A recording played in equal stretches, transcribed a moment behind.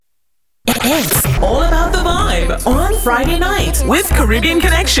It's all about the vibe on Friday night with Caribbean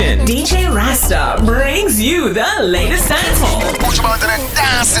Connection. DJ Rasta brings you the latest dancehall. Push about the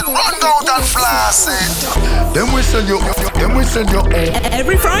dancing, run out and flossing. Then we send you.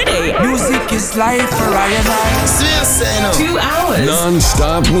 Every Friday. Music is life for Ryan. 2 hours.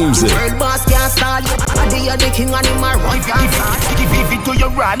 Non-stop music. World boss can't start. You're the king and him a run. Give it to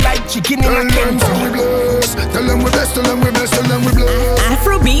your rod like chicken in a can. Tell them we bless, tell them we bless, tell them we bless.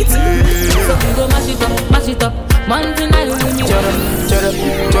 Afrobeat. So we go mash it up. Man tonight we need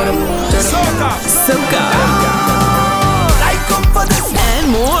Soca. And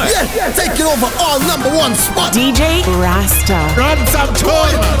more. Yeah, taking over all number one spot. DJ Rasta. Run some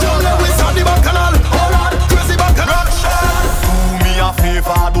toy.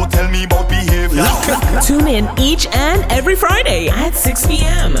 Don't tell me about behavior. Tune in each and every Friday at 6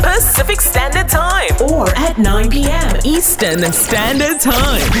 p.m. Pacific Standard Time or at 9 p.m. Eastern Standard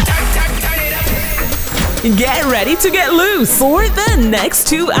Time. Get ready to get loose for the next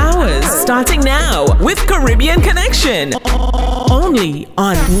 2 hours. Starting now with Caribbean Connection. Only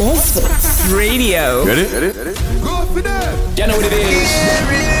on MizFitz Radio. Ready? Go for that. You know what it is.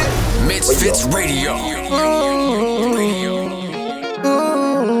 MizFitz Radio.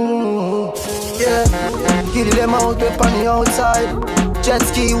 Kill them out with on the outside. Jet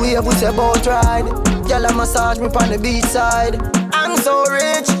ski wave with a boat ride. Gyal a massage me on the beach side. I'm so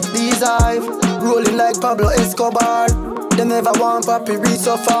rich, these hive rolling like Pablo Escobar. Them never want papi reach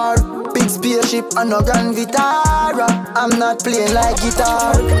so far. Big spaceship and no Grand Vitara. I'm not playing like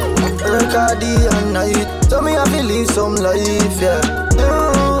guitar. Work all day and night, so me have to live some life, yeah.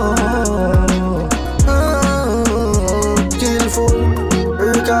 Skillful.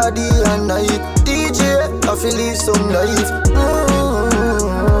 Work all day and night. DJ, I feel live some life.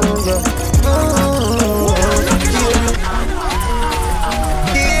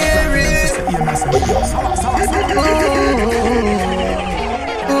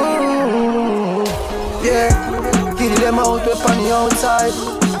 Yeah, kill them out with on the outside.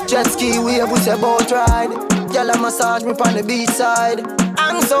 Jet ski wave with a boat ride. Gyal a massage me on the beach side.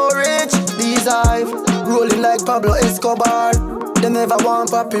 I'm so rich, these hive rolling like Pablo Escobar. Them never want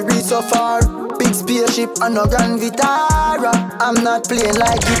papi reach so far. Big spaceship and no Grand Vitara. I'm not playing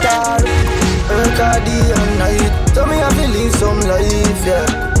like guitar. Work all day and night, so me have to live some life, yeah.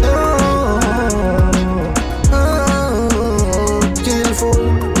 Skillful.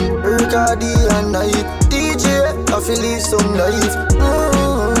 Work all day and night. DJ, I feel live some life.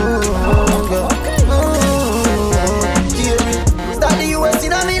 Start the US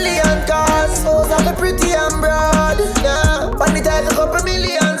in a million cars. Hoes are pretty and broad, yeah. Pan the time a couple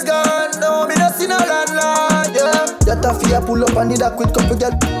millions gone. No, me not see no landlord, yeah. That a fear pull up and the dock with couple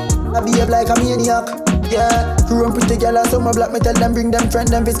girl. I behave like a maniac, yeah. Run pretty girl and some black. Me tell them bring them friend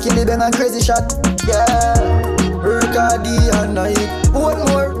them for skilly bang and crazy shot, yeah. Work all day and night. What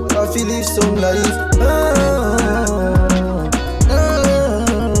more? I feel live some life.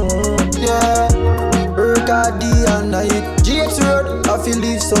 Yeah. Work all day and night. GX Road, I feel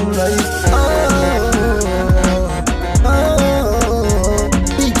live some life.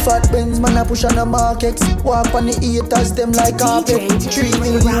 Big fat Benz, man, I push on the markets. Walk on the haters, them like carpet. 3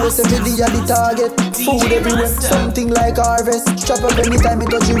 million euros every day at the target. Food everywhere, something like harvest. Strap up anytime it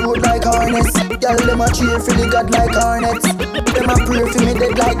touch the road like harness. Y'all them a cheer for the god like hornets. Them a pray for me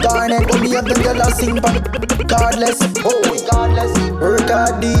dead like garnet. Only have them y'all a sing pan cardless. Oh, regardless. Work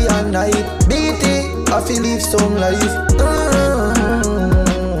all day and night. Beat it, I feel live some life.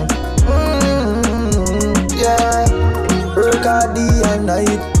 Yeah. Work all day and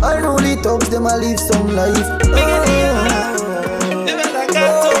night. Unruly thugs, them a live some life.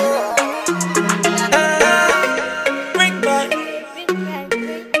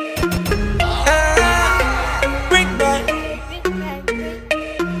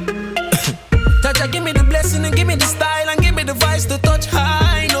 Give me the blessing and give me the style and give me the vibes to touch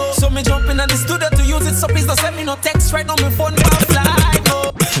high, no. So me jump in at the studio to use it, so please don't send me no text right on my phone while I fly,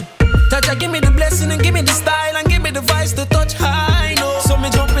 no. Taja, give me the blessing and give me the style and give me the vibes to touch high, no. So me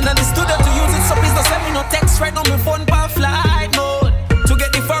jump in at the studio to use it, so please don't send me no text right on my phone while I fly, no. To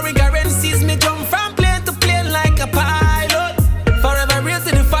get the foreign currencies, me jump from plane to plane like a pilot. Forever real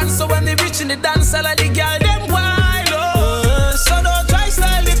to the fans, so when they reach in the dance, all of the girl them wild, oh. So don't try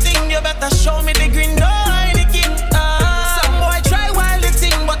style the thing, you better show me the green door. Some boy try wild the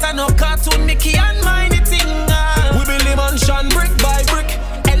thing, but I know cartoon Mickey and mind the thing. We believe on Sean brick by brick.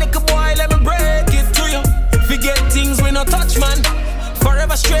 Hey, little boy, let me break it to you. Forget things we no touch, man.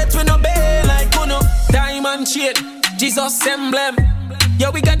 Forever straight, we no bail like Uno. Diamond shade, Jesus emblem.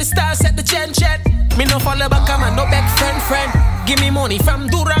 Yo, we got the stars, set the chain. Me no follow back, man, no back friend. Give me money from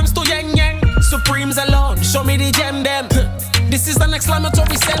Durams to Yang Yang. rims alone, show me the gem them. This is an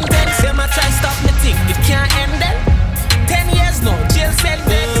exclamatory sentence. Them a try stop me think it can't end then. 10 years no jail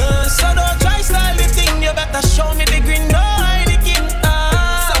sentence. So don't try style the thing. You better show me the green, no I the king.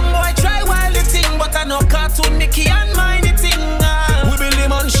 Some boy try wild the thing, but I know cartoon Mickey and mine the thing. We build the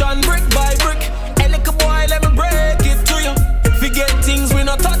mansion brick by brick. Hey little boy, let me break it to you. Forget things we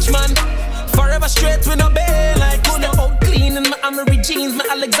no touch man. Forever straight we no bail like step out clean in my Amory jeans, my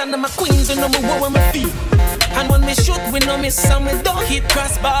Alexander McQueen's. We know me where me feel. And when we shoot, we know miss and we don't hit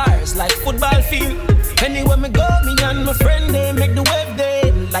crossbars like football field. Anywhere me go, me and my friend, they make the wave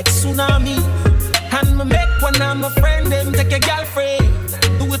day like tsunami. And me make one of my friend, them take a girlfriend,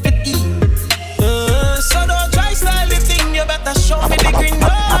 do it with E. So don't try style the thing, you better show me the green, no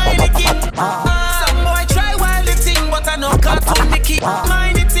I the king. Some boy try wild the thing, but I know cartoon Mickey,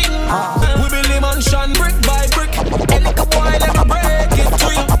 mind the thing. We build the mansion brick by brick. Hey little boy, let me break it to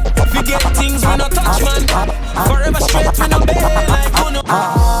you. Forget things we no touch man. Forever straight we no bail like you know.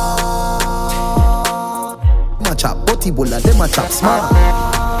 Them a chop butty bulla, them a chop smart.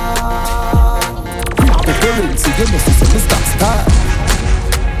 Cryptocurrency, you know see some stop start.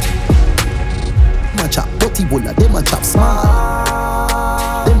 Them a chop butty bulla, them a chop smart.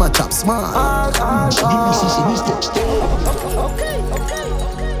 Them a chop smart.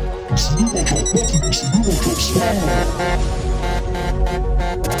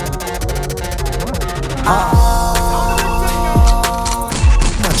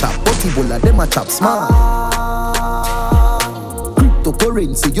 Them a chop butty bulla, them a chop smart.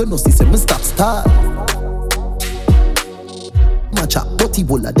 Cryptocurrency, you know see some stop start. Them a chop butty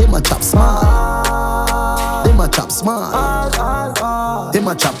bulla, them a chop smart. Them a chop smart. Them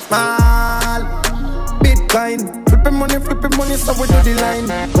a chop smart. Bitcoin, flipping money, so we do the line.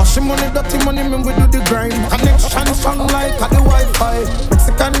 Washing money, dirty money, man, we do the grind. Connection strong like at the Wi-Fi.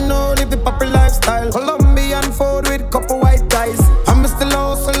 Mexican, no, live the poppy lifestyle. Colombian food with couple white guys. I'm still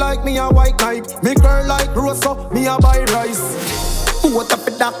also like me a white knight. Me girl like Rosa, me a buy rice. What up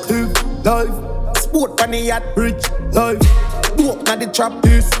with that life? Sport on the yacht, rich life. Walk on the trap,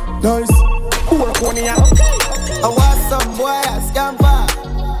 this nice. Work on the yacht. I want some boy a scamper.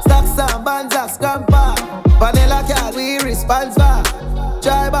 Stop some bands a scamper. Vanilla cat, we response for.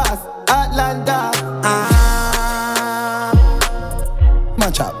 Drivers, Atlanta.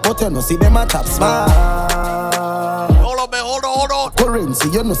 Man chop, but you know see them a chop smart. Hold on. Currency,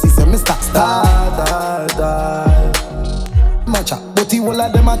 you know see some stop start. Man chop, but you all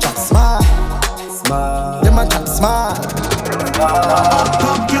of them a chop smart. Them a chop smart.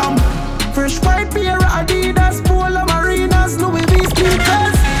 Top cam, fresh white pair of Adidas, Polo Marinas, Louis V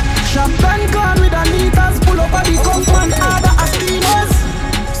sneakers. Shotgun gun with Anitas, pull up at the Conkman, other Astinas.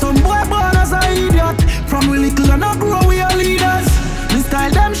 Some boy born as a idiot. From we little and I grow, we are leaders. We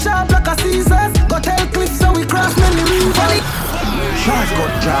style them sharp like a Caesars. Got hell clips so we cross many rivers.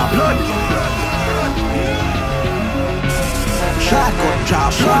 Shotgun job, blood. Shotgun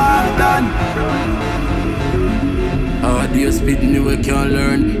job, blood done. They spitting you, we can't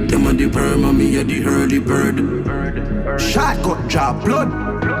learn. Them are the perm, and me are the hurdy bird. Shotgun job, blood.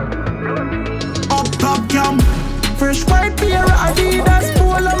 Up top cam, fresh white pair of Adidas,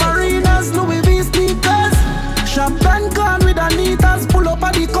 Polo Marinas, Louis V sneakers. Shotgun gun with Anitas, pull up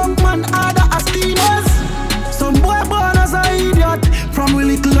at the Conkman, other Astinas. Some boy born as a idiot. From we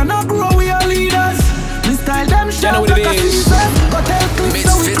little and I grow, we are leaders. We style them sharp like a Caesar. Got hell clips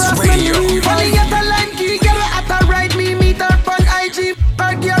so we cross many rivers. Only get a line key, get her at a ride me. Meet her on IG,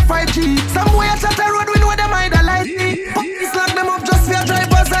 her gear 5G. Some way at the road, we know them either like me. It's like them up just for a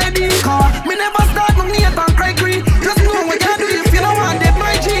driver's ID. Car, me never start, no need and cry green. Just know what you do if you don't want that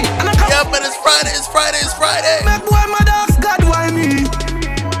my G. And I come Yeah, but it's Friday. make boy my dogs, God why me?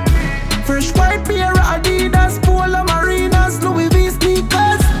 Fresh white pair of Adidas, Polo Marinas, Louis V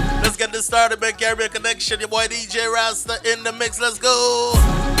sneakers. Let's get this started, man. Caribbean Connection. Your boy DJ Rasta in the mix. Let's go.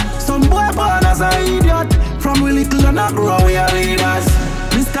 Some boy born as a idiot. From we little and I grow, we are leaders.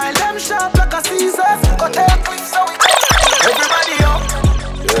 We style them sharp like a Caesars. Got hell clips so we everybody up.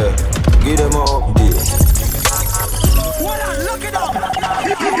 Yeah, give them up, yeah. Hold on, look it up.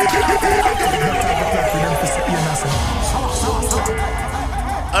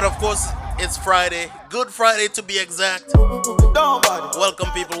 And of course, it's Friday. Good Friday to be exact. Nobody.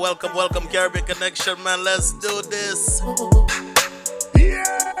 Welcome, people. Welcome. Caribbean Connection, man. Let's do this.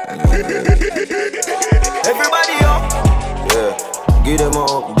 Everybody up. Yeah, give them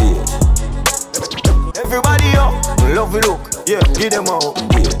up, yeah. Everybody up. Love you look, yeah, give them up,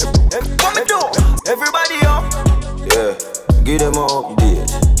 yeah. What me do? Everybody up. Yeah, give them up, yeah.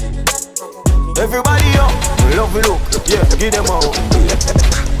 Everybody up. Love you look, yeah, give them up, yeah.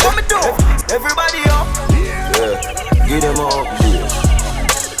 What me do? Everybody up. Yeah, give them up.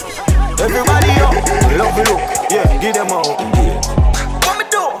 Everybody up. Love you look. Yeah, give them up. What me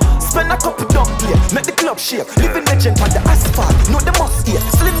do? Spend a couple dump play, make the club shake. Living legend on the asphalt, know the must eat.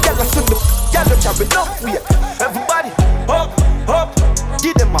 Slim gala swing the gala carry enough weight. Everybody up, up.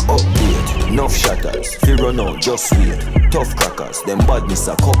 Give them a upgrade. Enough shatters, fi run out, just wait. Tough crackers, them badness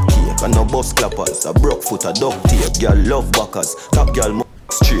a cupcake. And no bus clappers, a broke foot, a duct tape. Girl love backers, top girl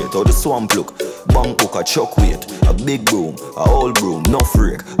straight. Or the swamp look, bank hook a chuck weight. A big broom, a old broom, no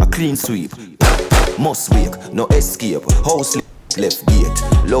rake. A clean sweep, must wake, no escape. House left gate,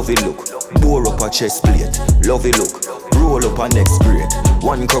 lovey look. Bore up a chest plate, lovey look. Roll up a next grade.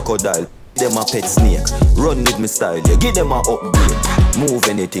 One crocodile, them a pet snake. Run with me style, yeah, give them a upgrade. Move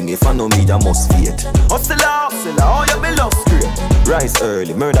anything, if I know me, I must feed. Hustler, oh you be love straight. Rise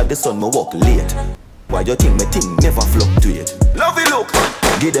early, murder the sun, me walk late. Why you think me thing never fluctuate? Lovey look.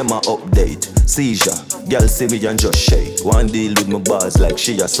 Give them a update. Seizure, girl see me and just shake. One deal with my bars like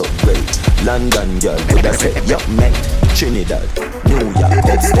she a so great. London girl, with a set, yup mate. Trinidad, New York,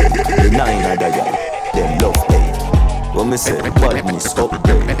 upstate. The 9 other girl, them love hate. When me say badness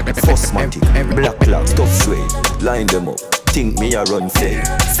upgrade, Fosmatic, black clouds, tough suede. Line them up, think me a run fade.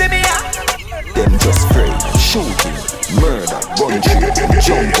 See me up. Them just pray, shooting, murder, gun trade,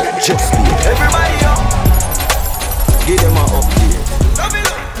 jump up, just do it. Everybody up. Give them a update. Love it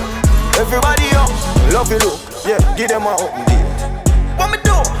up. Everybody up, love it up. Yeah, give them a update. What me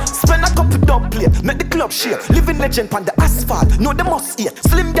do? Spend a couple dump play, make the club shake. Living legend on the asphalt, know the must eat.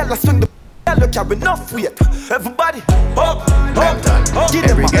 Slim gala swing the gala carry enough weight. Everybody up, up, up.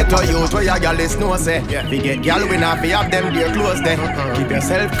 Every ghetto youth where your gal is no say. We get gal we not fi have them dear clothes there. Keep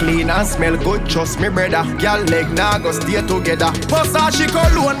yourself clean and smell good, trust me brother. Gal leg nah go stay together. Bust her she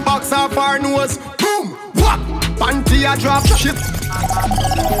cologne box off her nose. Boom, whap, panty a drop shit.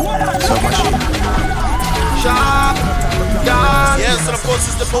 So much shit. Sharp, down. Yes, and of course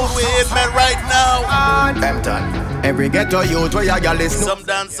it's the mood we're in, man, right now. Hampton. Every ghetto youth where your gal is no. Some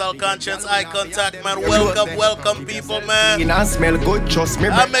dancehall conscience, eye contact, man. Welcome, people, man. Clean and smell good, trust me.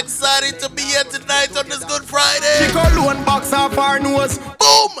 I'm excited to be here tonight on this Good Friday. She cologne box off her nose.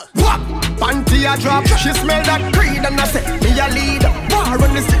 Boom! Whap! Panty a drop. She smell that creed and I say, me a leader. War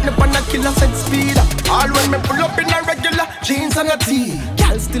when they sit up on a killer set speed. All when me pull up in a regular jeans and a tee.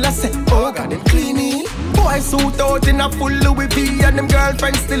 Gal still a say, oh God, them clean. Boy suit out in a full Louis V and them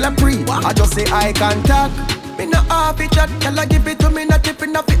girlfriends still a pre. I just say eye contact. Me no half it chat, girl I give it to me, not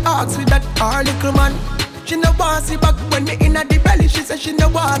tipping off the arts with that our little man. She no want see back when me inna the belly. She say she no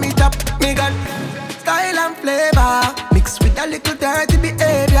want me top. Me got style and flavor mixed with a little dirty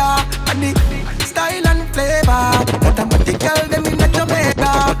behavior. And the style and flavor, but I'm the girl them inna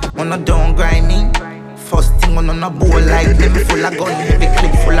Jamaica. On a down grinding, first thing on a bowl like them full of gun, heavy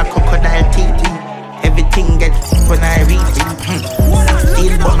clip full of crocodile teeth. Everything get when I reach it.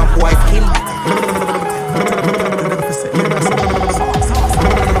 Still burn up white skin.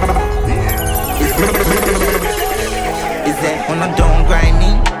 Is that on a down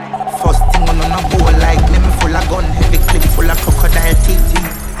grinding? First thing on a bowl like them full of gun, heavy clip full of crocodile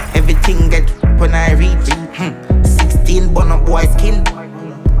teeth. Everything get when I reach it. 16 burn up white skin.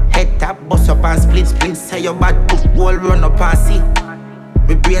 Head tap, bust up and split. Say your bad book, wall run up and see.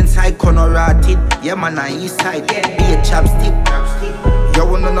 My brain side corner rotted. Yeah man, on east side, be a chapstick. You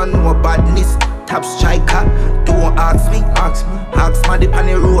wanna know badness. Top striker, don't ask me. Ask my dip on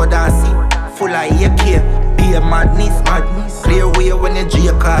the road and see. Full of AK, be a madness. Clear way when you J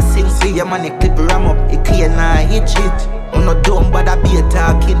car sing. See your man, clip ram up, it clear now hit shit. I'm not dumb, but I be a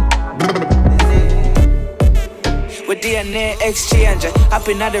talking. With DNA exchange, up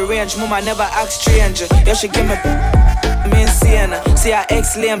in the range, mama never ask stranger. You should give me insane. See her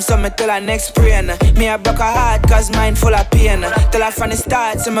ex lame, so me tell her next brain. Me I broke her heart, cause mine full of pain. Tell her from the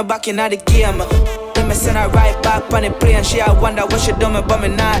start, so me back in the game. Then me send her right back on the plane. She I wonder what she do me, but me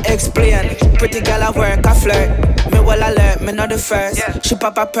not explain. Pretty girl I work, I flirt. Me well alert, me not the first. She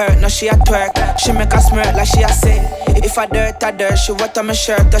pop a perk, now she a twerk. She make a smirk like she a say. If I dirt, she wet on my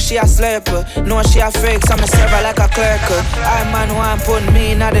shirt, or she a slurper. No, she a fake, so me serve her like a clerk. I man want put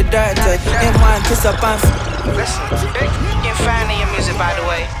me in the dirt. Him want kiss up and listen, you fan of your music, by the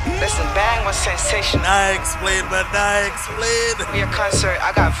way. Listen, Bang was sensational. I explain, man, I explain. Your concert,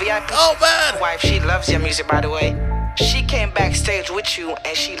 I got VIP. Oh, man. Wife, she loves your music, by the way. She came backstage with you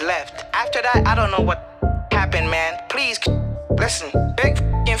and she left. After that, I don't know what happened, man. Please, listen, big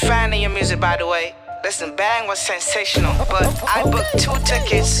fan of your music, by the way. Listen, Bang was sensational, but I booked 2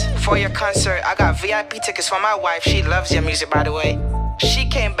 tickets for your concert. I got VIP tickets for my wife. She loves your music, by the way. She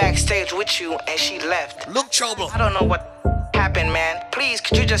came backstage with you and she left. Look trouble. I don't know what happened. happened, man? Please,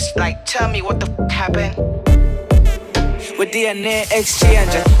 could you just like tell me what the happened? With DNA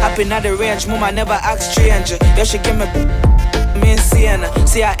exchanger, up in the range, mama never ask stranger. Yo, she give me insane.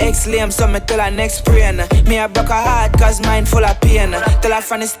 See her ex lame, so me tell her next brain. Me I broke her heart, cause mine full of pain. Tell her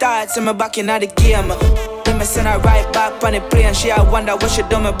from the start, so me back in the game. Then me send her right back on the plane. She I wonder what she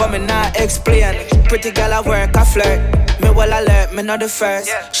do me, but me not explain. Pretty girl I work, I flirt. Me well alert, me not the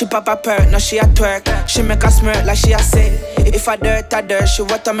first. She pop a perk, now she a twerk. She make a smirk like she a say. If I dirt, I dirt. She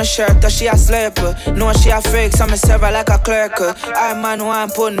wet on my shirt, or she a slurper. No, she a fake, so me serve her like a clerk. I man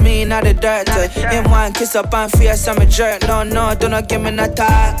want put me in the dirt. Him want kiss up and face, so me jerk. No, do not give me no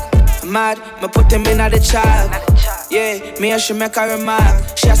talk. Mad, me put him in the child. Yeah, me and she make a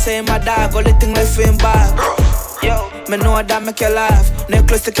remark. She a say my dog, only thing left for him back. Yo, me know that make you laugh.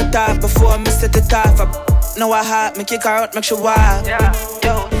 Necklace to the top before me set it off. Know I hot, me kick her out, make she wild.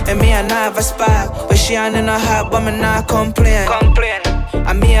 Yo, and me and I have a spark. But she ain't in a hot, but me not complain.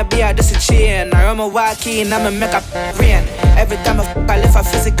 I me a be a just a chain. I run my walk in, I'ma make a rain. Every time I fuck, I left her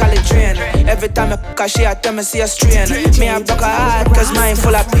physically drained. Every time I fuck, she a tell me see a strain. Me I broke her heart, cause mine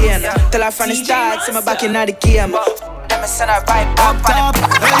full of pain. Tell her from the start, see me back in the game. Then me send her right back. Up top,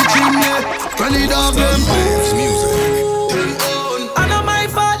 hey Jimmy, rally down them. I know my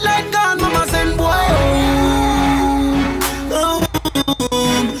fault like gone, mama send boy home.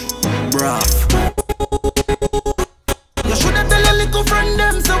 Bruh. You shoulda tell a little friend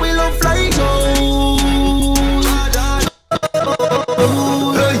them so we love fly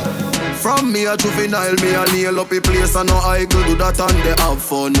hey, from me a juvenile, me a nail up a place and no I go do that and they have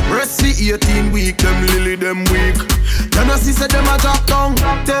fun. Rest the 18 week, them lily them weak. Can I see say them a drop down?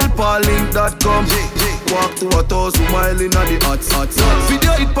 Tell Pauline.com. Walk to 1,000 miles in the hot.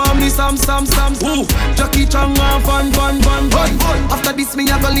 Video it for me, Sam. Ooh. Jackie Chan and fun. After this me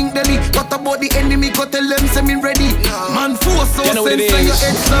a go link them. What about the enemy? Go tell them say me ready. Man force so sense on your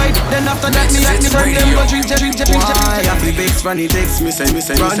head side. Then after that me like me burn them. Go drink. Why? Happy bakes funny text me say.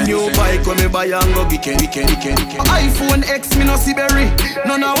 Brand new bike when me buy and go weekend. iPhone X me no see berry.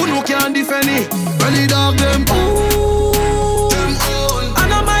 None of who no can defend it. Rally dog them. Ooh. I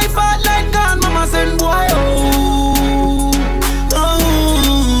know my fault like gone, mama send boy home.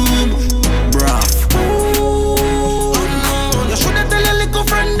 Bruh. You shoulda tell a little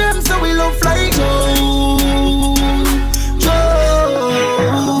friend them so we love fly Joe.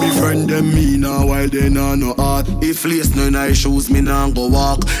 Me friend them me now while they nah no heart. If lace no nice shoes me nah go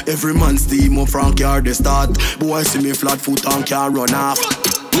walk. Every man steam up from car they start. Boy see me flat foot and can't run off.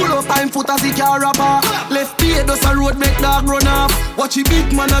 Pull up time foot as he car rapper. Left pay does a road make dog run off. Watch a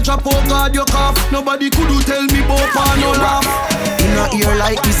big man a drop out guard your cough. Nobody could do tell me about pan no laugh. In a ear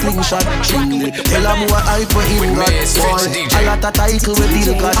like the slingshot chimney. Tell him what I put in God. Boy, I got a title with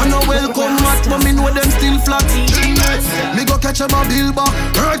deal God. I know welcome mat but me know them still flat. Me go catch him a bill back.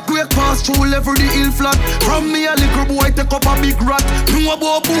 Earthquake pass through level the hill flat. From me a little boy take up a big rat. Know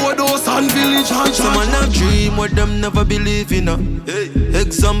about Bordeaux and village and some man a dream what them never believe in.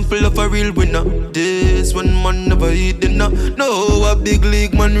 Example of a real winner. This one man never eat dinner. No, a big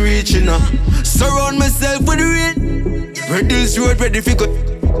league man reaching. Surround myself with the rain. Ready this road, ready for go.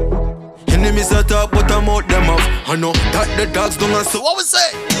 Enemies attack, but I'm out them off. I know that the dogs don't answer. What we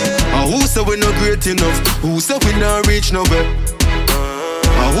say? Who say we not great enough? Who say we not reach nowhere?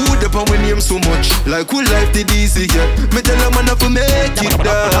 Who depend we name so much? Like who life did easy, yeah. Me tell them man to make it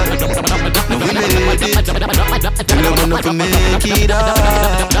that. No we made it. Tell them man to make it that.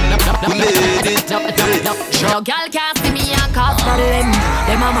 We made it. No girl can't see me and cause problem.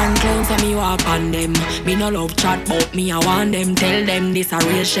 Them a man clown so me walk on them. Me no love chat but me I want them. Tell them this a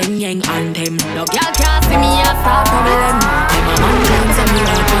real Shen Yang anthem. No girl can't see me and start problem. Them a man clown so me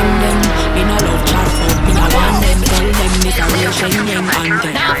walk on them. Me no love chat but me I want them. Tell them this a real Shen Yang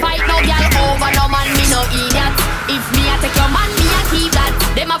anthem. Now fight no girl over no man, me no idiot. If me a take your man, me a keep that.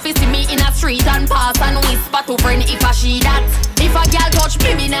 Them a fi see me in a street and pass and whisper to friend if I she that. If a girl touch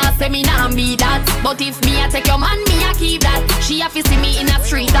me, me nah say me nah be that. But if me a take your man, me a keep that. She a fi see me in a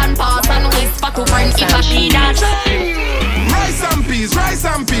street and pass and whisper to friend if I she that. Rice and peas,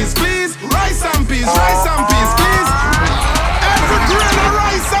 please. Rice and peas, please. Every grain of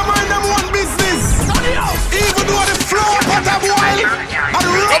rice, I mind them one business. Even though the flour pot a boil, and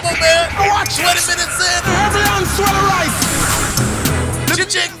come on, man. Watch 20 minutes in. Every ounce of rice.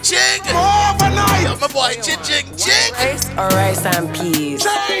 Ching. Overnight. Yo, my boy, ching. Rice or rice and peas?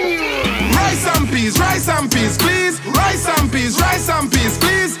 Rice and peas, please. Rice and peas,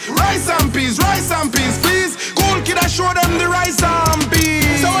 please. Rice and peas, please. Cool kid, I show them the rice and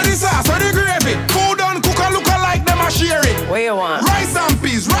peas. So what is that? So the gravy. Food done, cook and look alike, them a share it. What you want? Rice and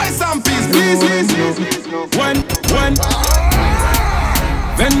peas, please. When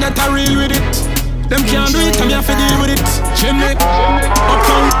that are real with it. Them can't do it, and me have to deal with it. Chimney,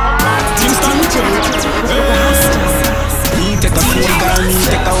 uptown, things done. Me take a phone call, me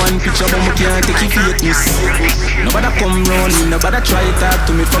take a one picture, but me can't take it fakeness. Nobody come round me, nobody try to talk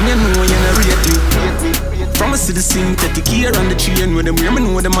to me. From you know you not rate me. From a citizen, take the key around the chain. When them hear me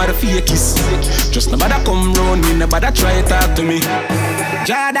know them are the fakies. Just nobody come round me, nobody try to talk to me.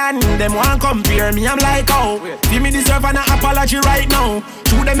 Jordan, them want compare me, I'm like, oh, give me deserve an apology right now.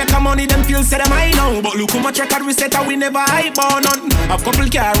 True, they make a money, them feel say them I know. But look how much record we set and we never hype on none. A couple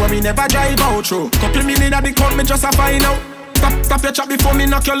car where we never drive out through. Couple million at the count, me just a find out. Stop your chat before me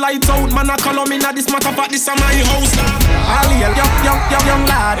knock your lights out. Man, I call on me now, this matter part, this is my house. All young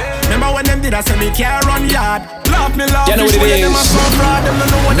lad. Remember when them did I say me can't run yard. Love me, love me, show them a so proud. Them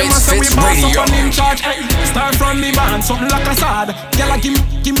don't know what them a say, we boss up and in charge. Start from me band, something like a sad. Girl,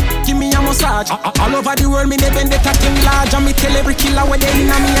 give me a massage. All over the world, me they bend the talking large. And me tell every killer where they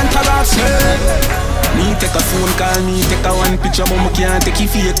in and me entourage. Me take a phone call, me take a one picture, but me can't take it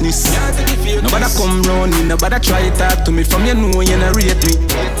fakeness. Nobody come round me, nobody try to talk to me. From you know you not rate me.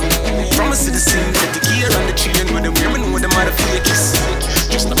 From a citizen, take the key around the chain. When them hear me know them are the fakies.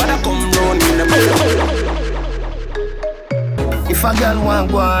 Just nobody come round me, nobody. If a girl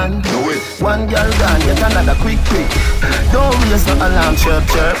want one, do it. One girl gone, get another quick. Don't raise no alarm, chirp.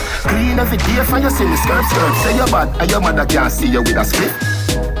 Clean every day for you see me skirt. Say you're bad, and your mother can't see you with a script.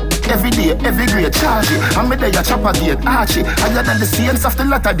 Every day, every grade charge it. And me there a chopper gate archie. Higher than the saints of the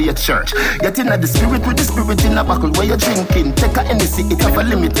latter day church. Get in the spirit with the spirit in a buckle where you're drinking. Take a Hennessy, it have a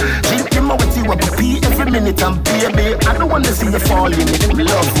limit. Drink them out with you up pee every minute. And baby, I don't want to see you fall in it. Me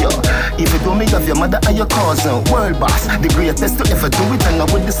love you. Even though me have your mother and your cousin. World boss, the greatest to ever do it. And I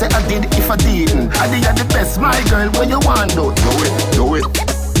wouldn't say I did if I didn't. I did the best, my girl, what you want do? Do it.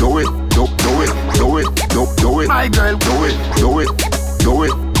 Do it. My girl, do it. Do it.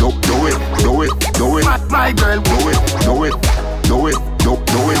 My girl, do it.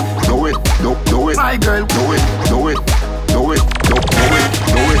 My girl,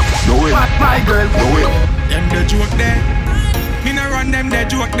 My girl, do it. Them the joke there. Me no run them, they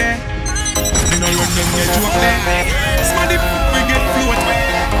joke there. Me no run them, they joke there. Smarty we get float.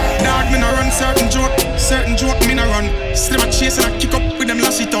 Dog, me no run certain joke me no run. Slim a chase and I kick up with them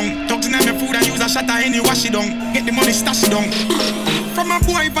lassie tongue. Dogs in my food, I use a shot at any wash it down. Get the money stash it down. From a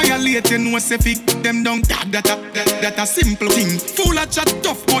boy violating, no say fit them down. That a simple thing. Full of chat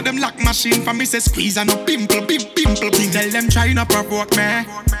tough, but them lock machine. For me say squeeze and no pimple thing. Tell them try not provoke me.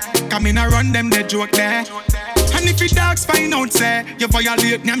 Come in and run them, they joke there. And if your dogs find out, say you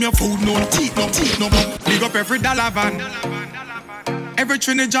violate me, I'm your food, no teeth, no. Big up every dollar van. Every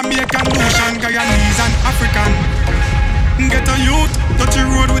Trinidad, Jamaican, Lucian, Guyanese and African. Get a youth, touch the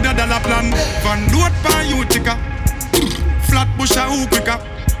road with a dollar plan. Van load pan you ticker. Flat bush a who quicker.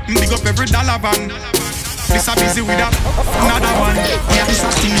 Big up every dollar van. This a busy with another one. Yeah, this a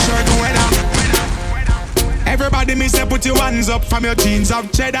t-shirt weather. Everybody me say put your hands up from your jeans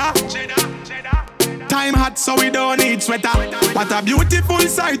of cheddar. Time hot so we don't need sweater. What a beautiful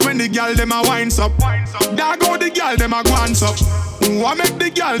sight when the girl them a winds up. There go the girl them a glance up. What make the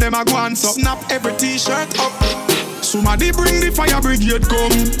girl them a glance up? Snap every t-shirt up. Somebody bring the fire brigade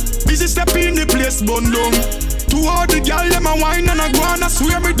come. Busy step in the place bun down. To all the girl them a wine and a go on. I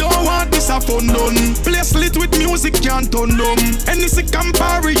swear me don't want this a fun done. Place lit with music can't turn them. Hennessy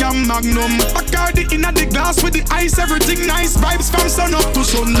Campari and Magnum. Bacardi in the glass with the ice. Everything nice vibes from sun up to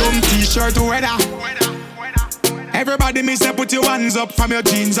sundown. T-shirt weather. Everybody me say put your hands up from your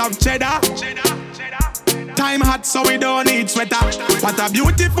jeans of cheddar. Time hot so we don't need sweater. What a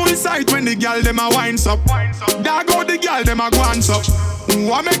beautiful sight when the girl them a winds up. There go the girl them a glance up.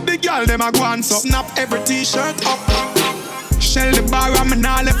 What make the girl them a glance up? Snap every t-shirt up. Shell the bar and me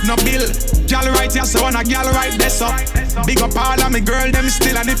nah left no bill. Girl right here so when a girl right this up. Big up all of me girl them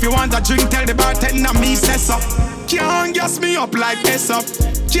still. And if you want a drink tell the bartender me say so. Can't gas me up like this up.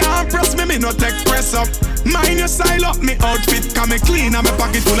 Can't press me no take press up. Mind your style up me outfit. Come me clean and me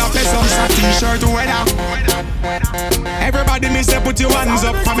pocket full of pesos. A t-shirt weather. Everybody me say put your hands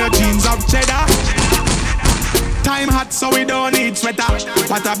up from your jeans of cheddar. Time hot so we don't need sweater.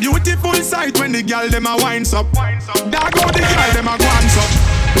 What a beautiful sight when the girl them a winds up. There go the girl them a glance up.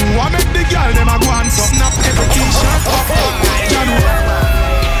 What make the girl them a glance up? Snap every t-shirt up.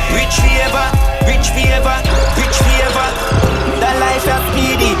 Rich fever, rich fever, rich fever. The life is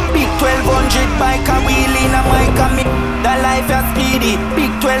speedy. Big 1200 bike a wheel in a mic a me. The life is speedy.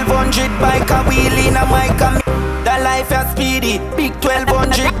 Big 1200 bike a wheel in a mic a me. The life life is speedy. Big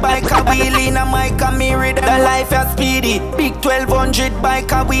 1200 bike a wheel in a mic and me rhythm. The life is speedy. Big 1200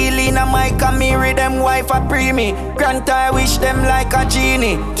 bike a wheel in a mic and me rhythm. Wife a pre-me. Grant I wish them like a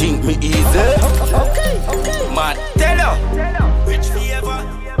genie. Think me easy? Okay. Man, tell her. Rich fever.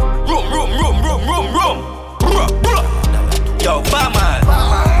 Room. Yo, Batman.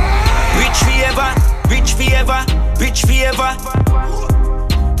 Rich fever.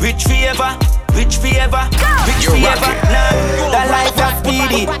 Nah, the life is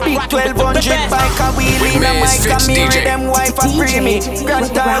speedy. Big 1200 bike a wheel in a mic and me with them wife a free me.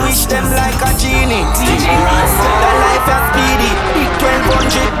 Grant I wish them like a genie. The life is speedy. Big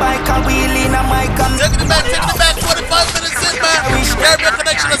 1200 bike a wheel in a mic and take it back, 45 minutes in, man. Caribbean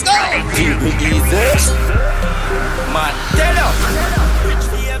Connection, let's go. Keep me easy. Man, tell her.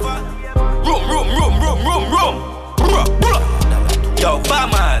 Room. Yo,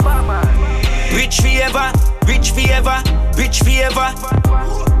 Batman. Rich fever.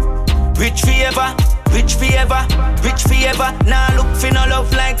 Nah, look for no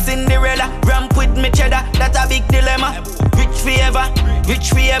love like Cinderella. Ramp with me cheddar, that's a big dilemma. Rich fever.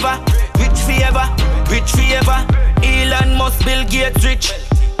 Elon Musk, Bill Gates rich.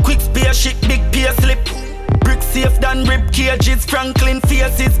 Quick spaceship, big peer slip. Brick safe than rib cages. Franklin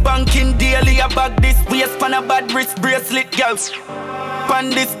faces, banking daily. A bag this waist pan a bad wrist bracelet, girls. Pan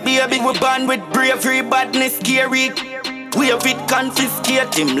this baby, we born with bravery, badness, scary. Wave it,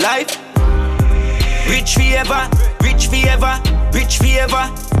 confiscate him life. Rich fever.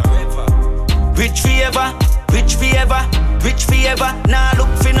 Nah, look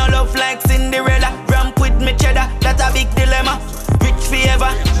for no love like Cinderella. Ramp with me cheddar, that's a big dilemma. Rich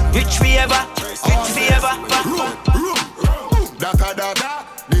fever. Daka,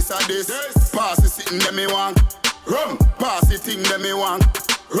 this a this. Pass the sitting them me want. Rum, pass the thing them me want.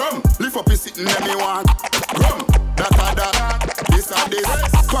 Rum, lift up the sitting them me want. Rum, daka, this a this.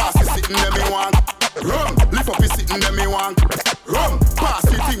 Pass the sitting them me want. Rum, lift up the sitting them me want. Rum, pass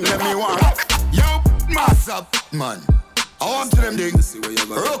the thing them me want. Yo, mass up, man. I want to them things.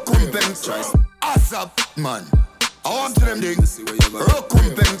 Recompense, ass up, man. I want to them things.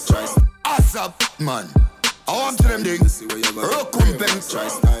 Recompense, ass up, man. I want to them things. Recompense,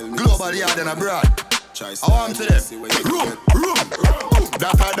 global yard and abroad. I want to them. Room.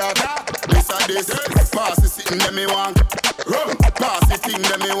 Daka, this a this. Pass the sitting them me want. Rum, pass the thing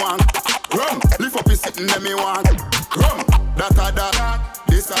them me want. Rum, lift up the sitting them me want. Rum, daka,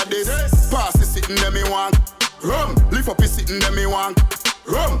 this a this. Pass the sitting them me want. Rum, lift up the sitting them me want.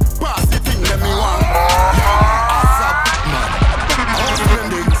 Rum, pass the thing them me want. Ass up, man. I want to them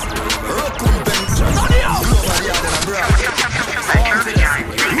things. Recompense, global yard and abroad. I want to them.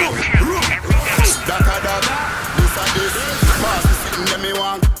 Room. Daka, this a this. Pass the sitting them me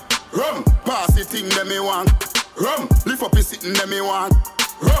want. Rum, pass the thing them me want. Rum, lift up the sitting them me want.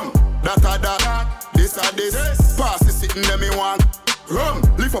 Rum, daka, this a this. Pass the sitting them me want. Rum,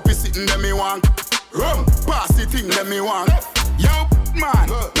 lift up the sitting them me want. Rum, pass the thing them me want. Yo, man,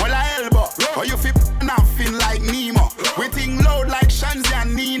 well I elbow. Or you feel nothing like Nemo. We think loud like Shanzi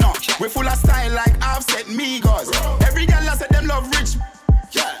and Nino. We full of style like Offset Migos. Every girl I said them love rich.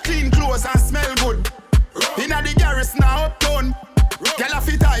 Clean clothes and smell good. Inna the garage now uptown. Girl a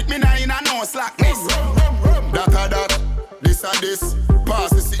fit tight, me nah inna no slackness. Daka, this a this. Pass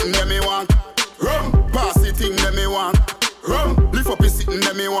the sitting them me want. Rum, pass the thing them me want. Rum, lift up the sitting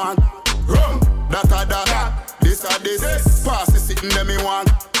them me want. Rum, daka, this a this. Pass the sitting them me want.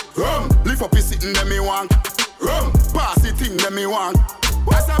 Rum, lift up the sitting them me want. Rum, pass the thing them me want.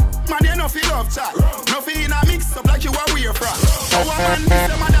 What's up, man? You no feel love chat. No feel in a mix up like you are weird from. So a man miss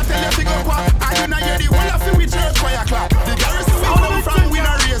the man that tell you to go quack. And you know you're the one that feel with church choir clap. The garrison we come from, we no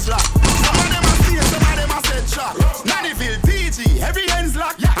raise lock. Some of them a stay, some of them a set trap. Nannyville, PG, every ends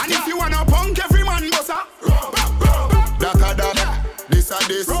lock. And if you wanna punk, every man bossa. Daka, this a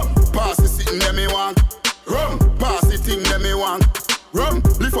this. Pass the sitting them me want. Rum, pass the thing them me want. Rum,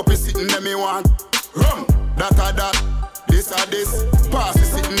 lift up the sitting them me want. Rum, daka, this a this. Pass the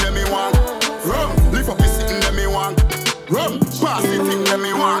sitting them me want. Rum, lift up the sitting them me want. Rum, pass the thing them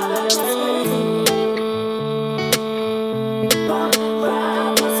me want.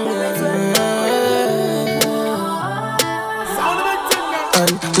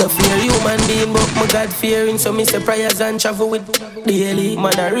 No fear human being, but my God fearing. So me say prayers and travel with daily.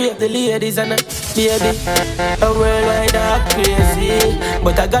 Man, I rape the ladies and a baby. A worldwide are crazy,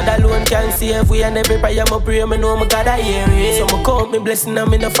 but I God alone can save we. And every prayer I pray, me know my God I hear it. So me count me blessing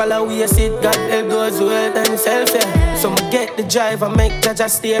and me no follow we sit. God help those who hurt themselves, yeah. So me get the drive and make Jah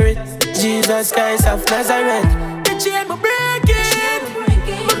just steer it. Jesus Christ of Nazareth. The chain me break it.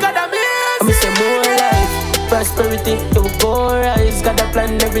 My God I'm here. Me say more life, prosperity, God I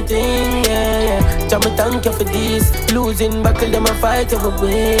plan everything, yeah. Jah me thank you for this. Losing battle, them a fight every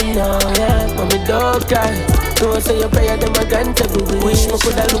win, yeah. Mommy don't cry. No say your prayer, them a grant every wish. Wish me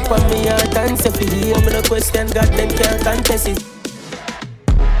coulda look on me heart and say for you. Me no question God, them can't contest it.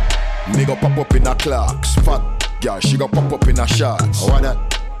 Me go pop up in a Clarks. Fat girl, she go pop up in a shorts. Why that?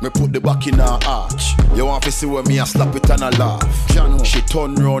 Me put the back in her arch. You want to see where me a slap it and a laugh. She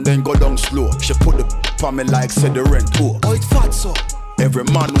turn round then go down slow. She put the on me like said the rent too. Oh, it fat so. Every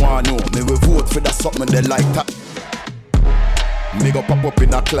man want know. Me will vote for that something they like that. Me go pop up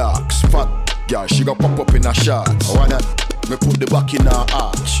in a Clarks. Fat girl, she go pop up in a shorts. Why that? Me put the back in her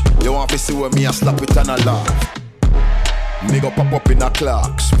arch. You want to see where me a slap it and a laugh. Me go pop up in a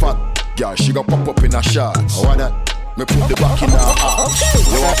Clarks. Fat girl, she go pop up in a shorts. Why that? Me put the back in her arch.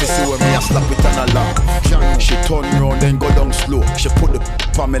 You want to see where me a slap it and a laugh. She turn round then go down slow. She put the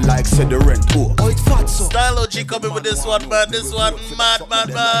on me like said the rent too. Oh, it fat so. Style OG coming with this one, man. This one mad.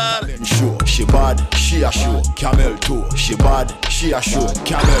 Sure, she bad, she a show. Camel too. She bad, she a show.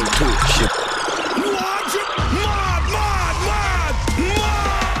 Camel too. She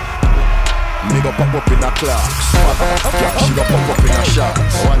me go pop up in a Clarks. Yeah, she go pop up in a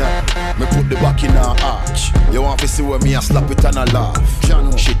shorts. Me put the back in her arch. You want to see where me a slap it and a laugh.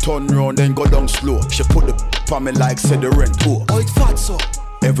 She turn round then go down slow. She put the on me like said the rent too. Oh, it fat so.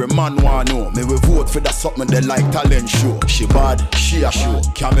 Every man want know. Me will vote for that something they like talent show. She bad, she a show.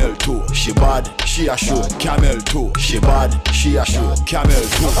 Camel too. She bad, she a show. Camel too. She bad, she a show. Camel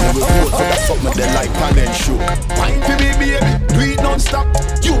too. Me will vote for that something they like talent show. Wine for me, baby, do it non-stop.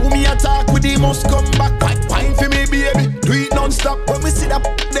 You me attack with the must come back. Wine for me, baby, do it non-stop. When we see that,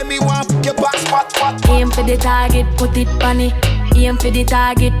 then me want get back spot. Aim for the target, put it on it. Aim for the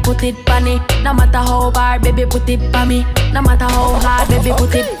target, put it on it. No matter how hard, baby, put it on me. No matter how hard, baby,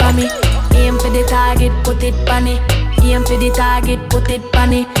 put it on me. Aim for the target, put it on it. Aim for the target, put it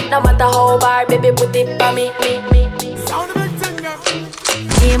on it. No matter how hard, baby, put it on me.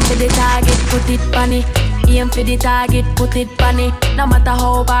 Aim for the target, put it on it. Aim for the target, put it on it. No matter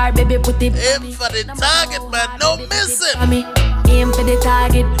how hard, baby, put it on me. Aim for the target, man, no missing. Aim for the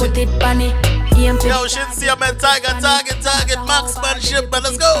target, put it on it. Yo, shouldn't see a man target, marksmanship, man,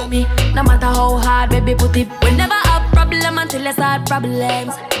 let's go. No matter how hard, baby, put it. We never have problem until you start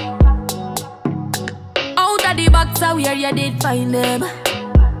problems. Out of the box, where you did find them.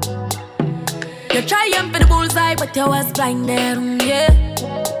 You trying for the bullseye, but you was blinded, yeah.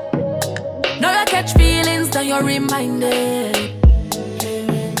 Now you catch feelings, now you're reminded.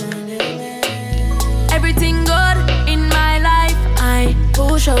 Everything good in my life, I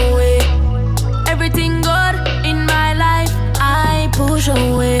push away. Everything good in my life, I push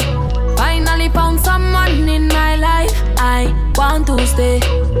away. Finally found someone in my life, I want to stay.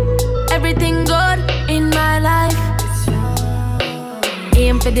 Everything good in my life.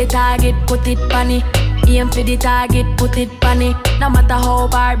 Aim for the target, put it on it. Aim for the target, put it on it. No matter how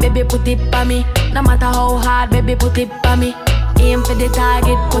hard, baby, put it on me. No matter how hard, baby, put it on me. Aim for the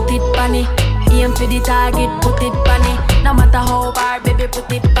target, put it on it. Aim for the target, put it on it. No matter how hard, baby,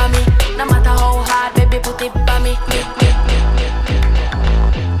 put it on me. No matter how hard, baby, put it on me.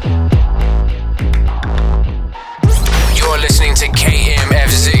 You're listening to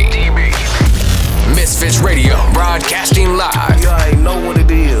KMFZ MizFitz Radio, broadcasting live. Yeah, I know what it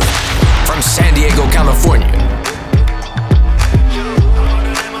is. From San Diego, California.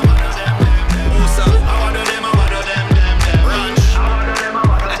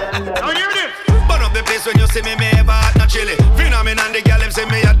 When you see me, me ever hot not chilly. Phenomenon and the gal them say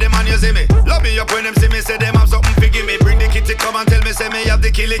me at them and you see me. Love me up when them see me, say them have something for give me. Bring the kitty come and tell me, say me have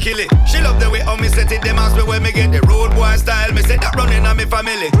the killy. She love the way how me set it, them ask me where me get the road boy style. Me say that running on me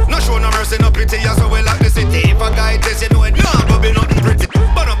family. No show no mercy, no pity, yeah, so we like the city. If a guy test you know it, nah, but be nothing pretty.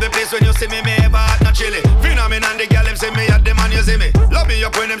 Burn up the place when you see me, me ever hot not chilly. Phenomenon and the gal them say me at them and you see me. Love me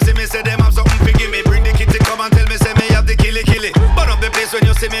up when them see me, say them have something for give me. Bring the kitty come and tell me, say me have the killy. Burn up the place when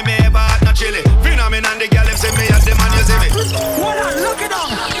you see me, me ever hot not chilly. Phenomenon and the gal them say me at them and you see me. Hold on, look it up.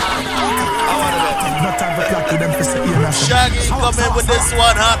 Shaggy coming with this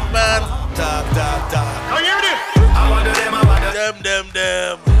one, hot man. Talk. Oh, you hear this? I want to them. I want to them.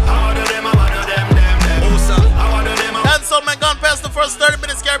 Dance on man, gone past the first 30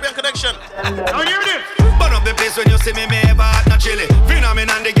 minutes Caribbean connection. Oh, you hear this? Burn up the place when you see me, me ever hot not chilly.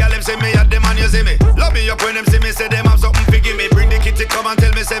 Phenomenon and the gal them say me at them and you see me. Love me up when them see me, say them have something for give me. Bring the kitty come and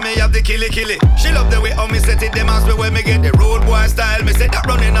tell me, say me have the killy. She love the way how me set it, them ask me where me get the road boy style. Me say that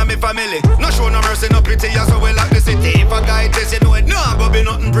running on me family. No show no mercy, no pity, yeah, so we like the city. If a guy test you know it, nah, but be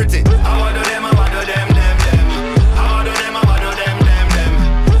nothing pretty. I want to them. I want to them. I want to them. I want to them.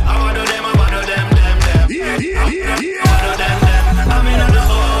 I want to them. I want to them. Yeah. I want to them.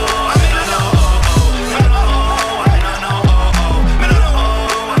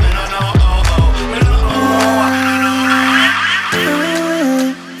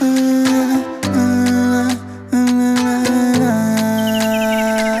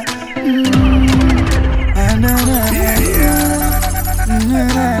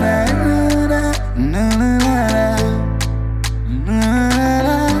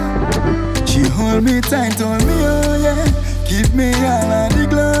 hold me tight, told me, oh yeah. Give me all of the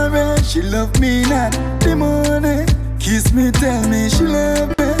glory. She love me not the money. Kiss me, tell me she love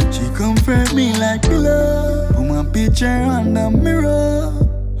me. She comfort me like pillow. Put my picture on the mirror.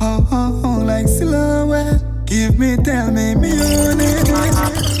 Oh, oh, oh, like silhouette. Give me, tell me, me own it.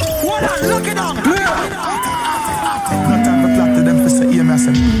 What a look it up. No time to plot to them for say, yeah, me I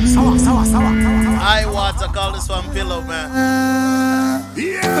say, sawa. I want to call this one pillow, man.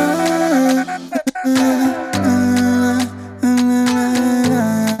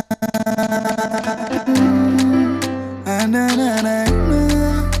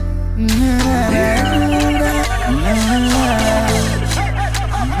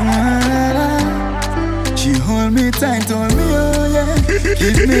 She hold me tight, told me, oh yeah.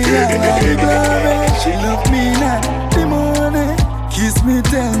 Give me all of the glory. She love me not the money. Kiss me,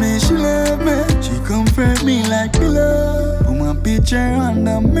 tell me she love me. She comfort me like pillow. Put my picture on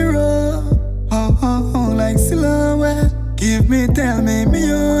the mirror. Oh, oh, oh, like silhouette. Give me, tell me,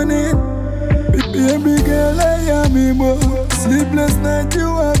 me own it. Baby girl, I am me more. Sleepless night, you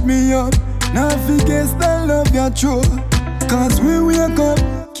have me up. Now forget that love your true. Cause we wake up.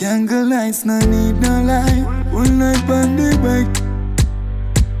 Candle lights, no need no light. One night on the bike.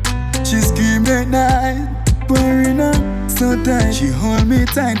 She scream at night. Pouring up so tight. She hold me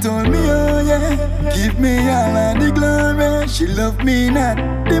tight, told me, oh yeah. Give me all of the glory. She love me not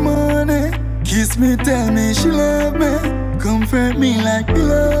the money. Kiss me, tell me she love me. Comfort me like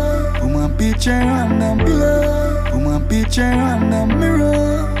pillow. Put my picture on the pillow. Put my picture on the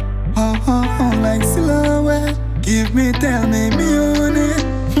mirror. Oh, oh, oh, like silhouette. Give me, tell me, me own it.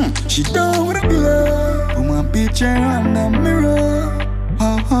 She don't wanna pillow. Put my picture on the mirror.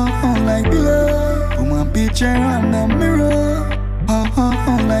 Oh, oh, oh, like pillow. Put my picture on the mirror. Oh, oh,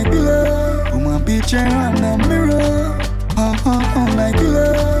 oh, like pillow. Put my picture on the mirror. Oh, oh, oh, like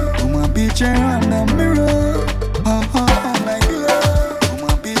pillow. Put my picture on the mirror. Oh, oh, oh, like pillow. Put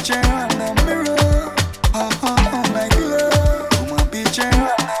my picture on the mirror. Oh, oh, oh, like pillow. Put my picture on the mirror.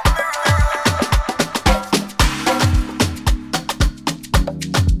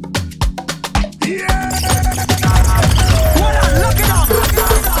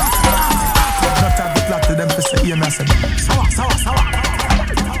 To them for say, yeah, me I say, sawa.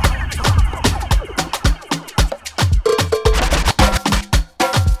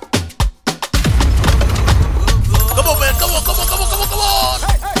 Come on, man, come on.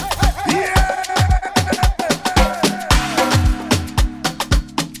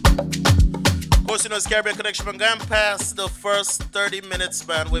 Of course, you know it's Caribbean Connection. We're going past the first 30 minutes,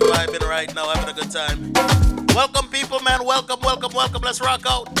 man. We're vibing right now, having a good time. Welcome, people, man. Welcome. Let's rock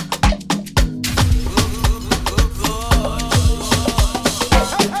out.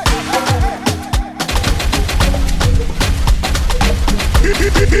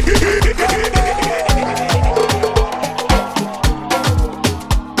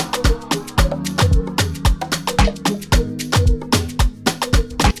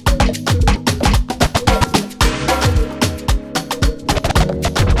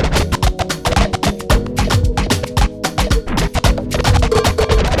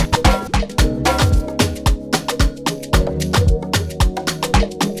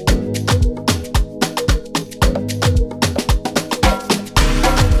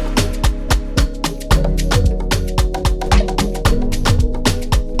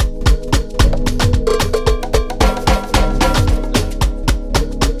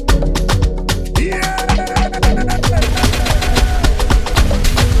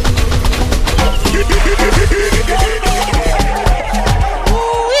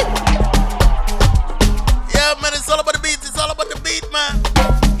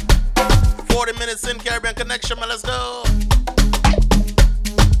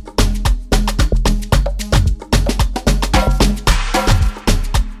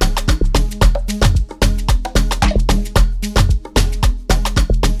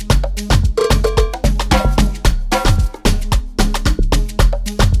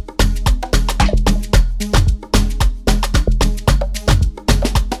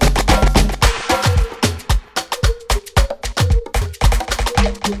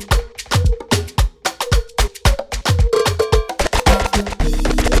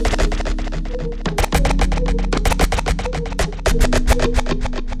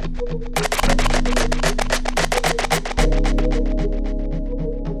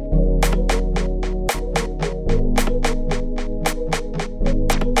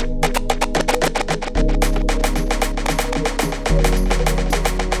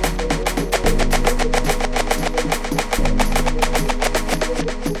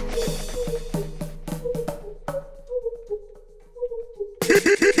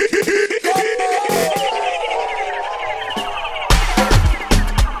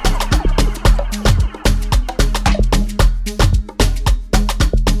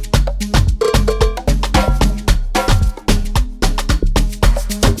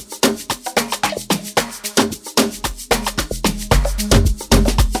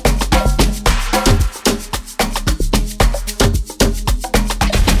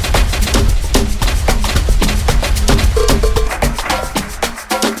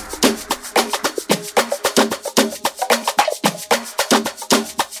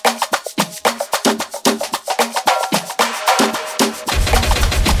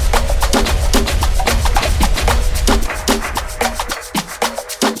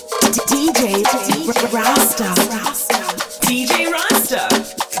 DJ Rasta. DJ Rasta.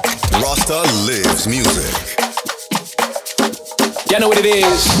 Rasta lives music. You know what it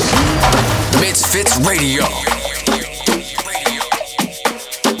is. MizFitz Radio.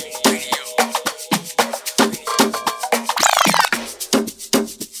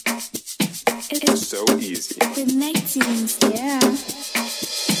 It's so easy. Connecting, yeah.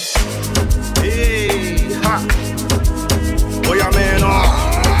 Hey, ha. Oh, yeah, man,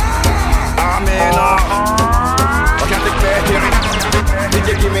 okay, take care, hear it. Did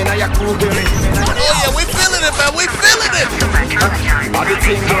you give me now your crew, hear it? Oh, yeah, we feeling it, man. We feeling it. How the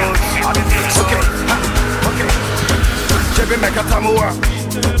thing goes. Okay, okay. Chevy make a tamua.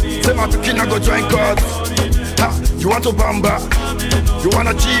 Say my picking, I go join cards. You want to bamba? You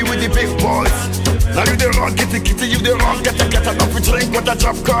wanna G with the big boys? Now you the wrong, get it, you the wrong, get enough to drink with a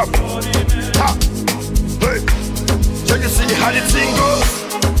drop cup. Ha! Hey! So you see how the thing goes?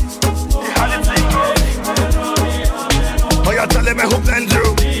 How the thing goes? Oh, you telling me who blend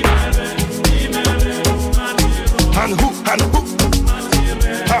you? And who?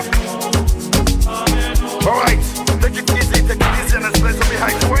 Ha! Alright, take it easy, and let's play some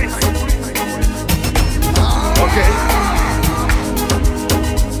behind points. Okay.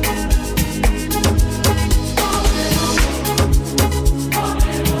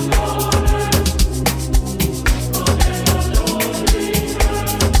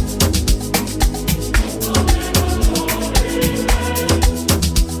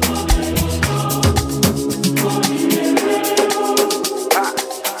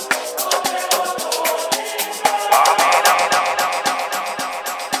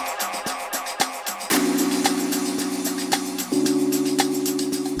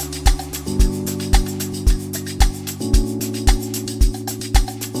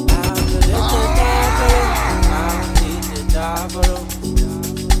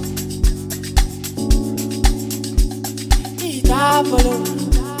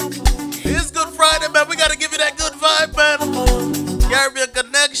 It's Good Friday, man. We gotta give you that good vibe, man. Caribbean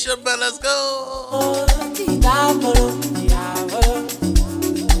connection, man. Let's go.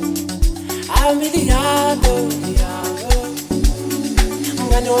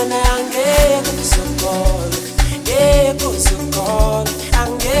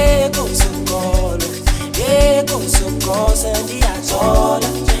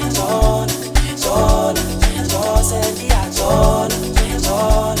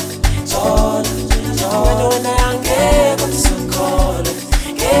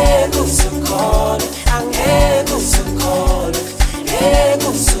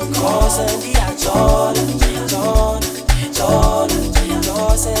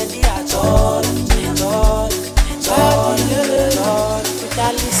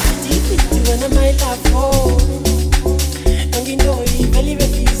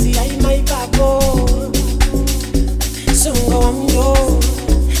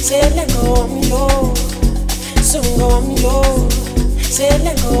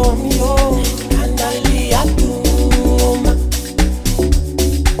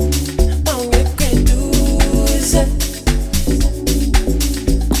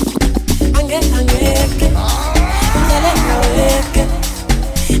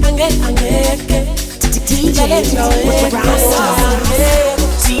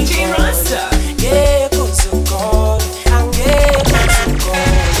 DJ Rasta.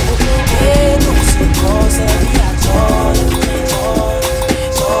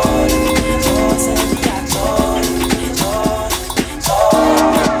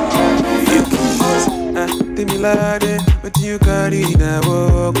 But you got it now,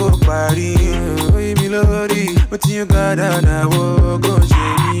 go party. Me lordy, but you got it now, go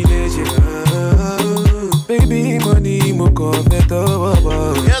shame baby, money, mo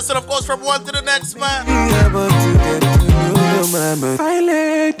yes, and of course, from one to the next, man. My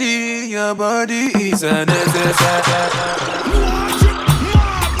lady, your body is a necessary.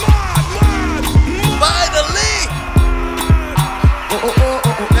 Finally!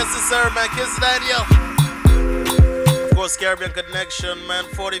 Necessary, man. Kiss that, yo. Of course, Caribbean Connection, man.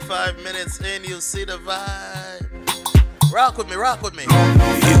 45 minutes in, you see the vibe. Rock with me, rock with me.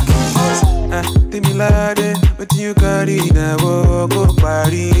 But you got it now, go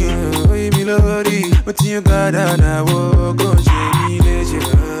party. Me lordy, but you got it now, go shame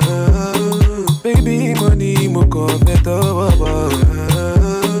baby, money, mo and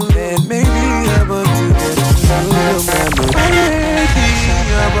maybe I'm about to get to know my lady,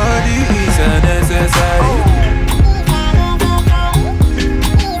 your body is a necessary.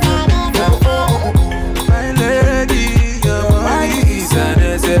 My lady, your body is a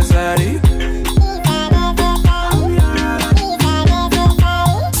necessary.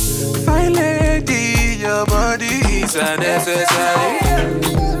 is unnecessary.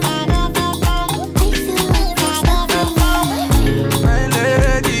 My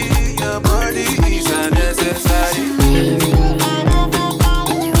lady, your body is unnecessary.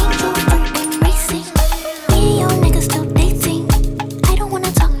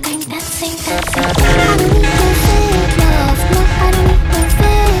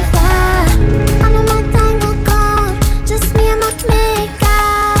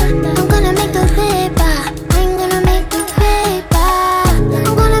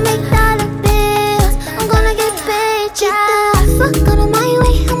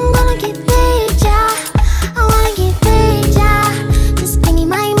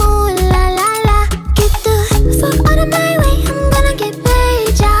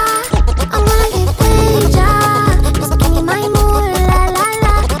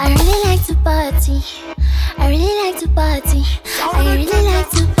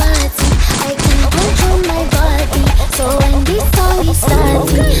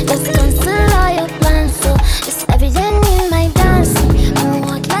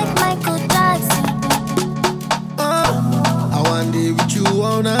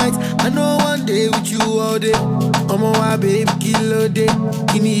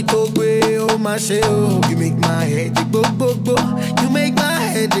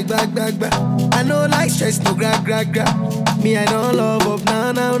 Me, I don't love up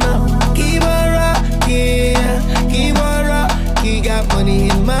now. Keep on rocking, keep on rocking. Got money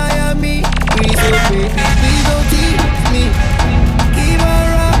in Miami. Please don't baby, please don't tease me. Keep on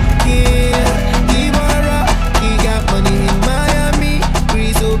rocking, keep on rocking. Got money in Miami.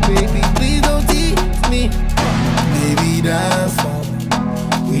 Please don't baby, please don't tease me. Baby, dance for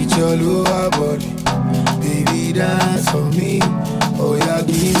me with your lower body. Baby, dance for me. Oh yeah,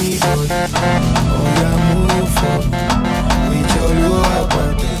 give me body. Oh yeah, move for me. With your lower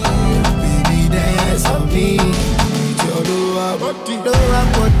body, baby, dance on me. With your lower body, lower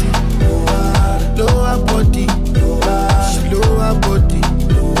body, lower body, lower body,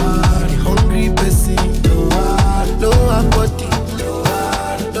 the hungry person, lower body,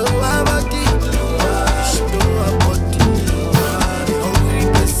 lower body, the hungry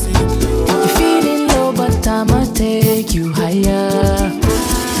person. You're feeling low, but I'ma take you higher.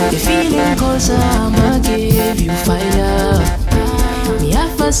 You're feeling cold, so I'ma give you fire. Me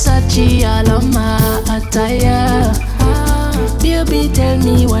have Versace all on my attire. Baby, tell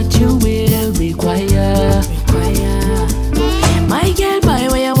me what you will require. My girl, buy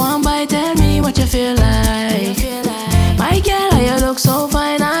what you want, buy. Tell me what you feel like. My girl, how you look so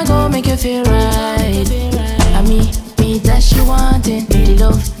fine, I go make you feel right. I me that she wanting, the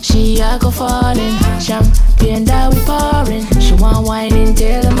love she I go falling. Champagne that we pouring, she want wine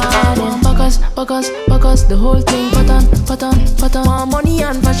until the morning. Focus, the whole thing. Put on. More money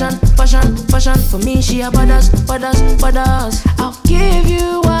and fashion. For me, she a badass. I'll give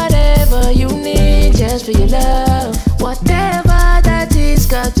you whatever you need, just for your love. Whatever that is,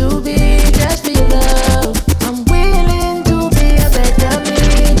 got to be just for your love. I'm willing to be a better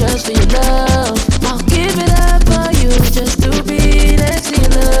me, just for your love. I'll give it up for you, just to be next to your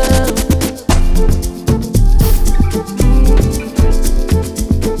love.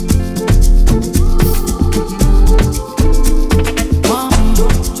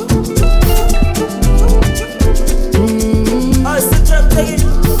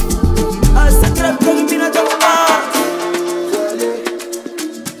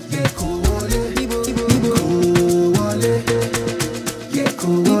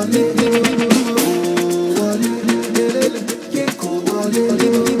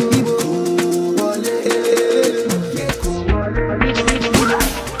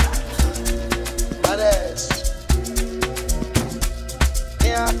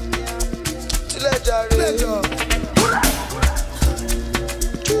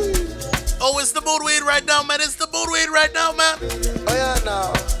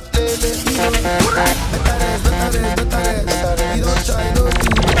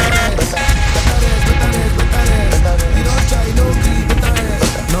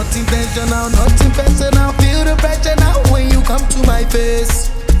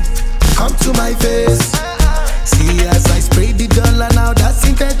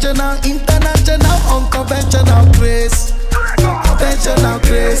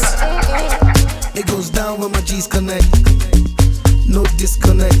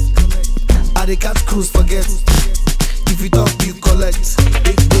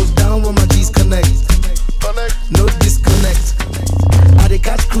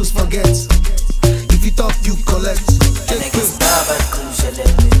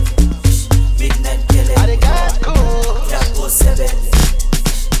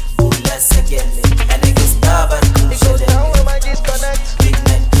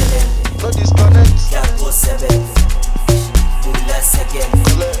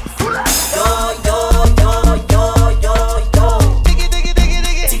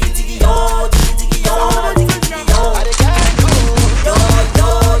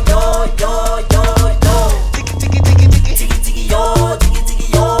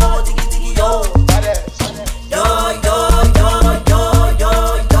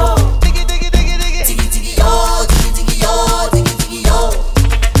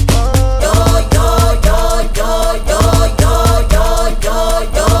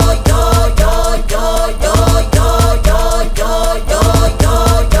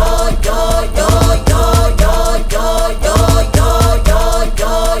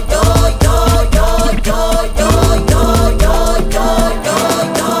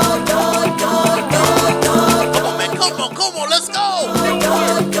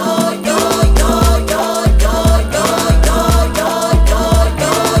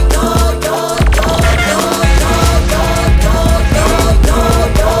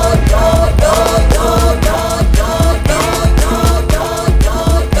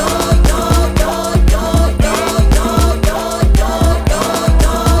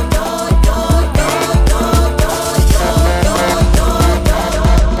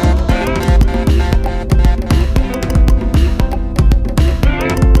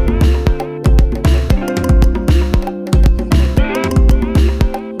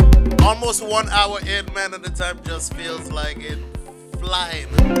 almost 1 hour in, man, and the time just feels like it flying.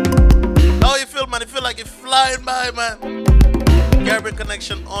 How you feel, man? You feel like it's flying by, man. Caribbean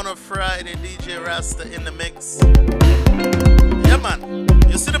Connection on a Friday. DJ Rasta in the mix. Yeah, man.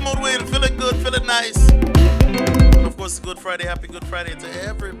 You see the mood we're in, feeling good, feeling nice. And of course, Good Friday, happy Good Friday to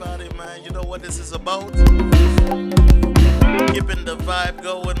everybody, man. You know what this is about. Keeping the vibe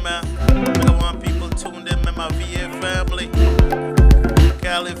going, man. I want people tuned in, man. My VA family,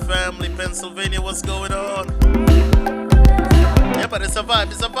 Cali family, Pennsylvania, what's going on? Yeah, but it's a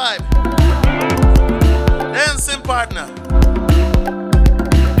vibe, it's a vibe. Dancing partner.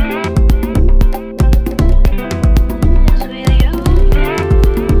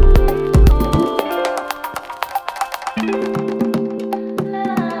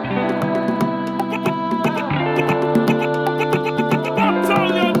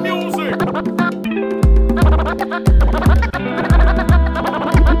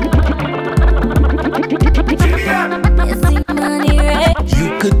 You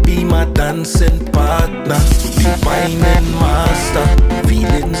could be my dancing partner, defining master,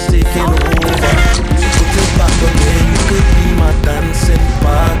 feelings taking over. So put it back on me. You could be my dancing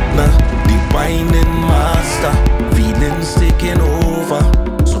partner, defining master, feelings taking over.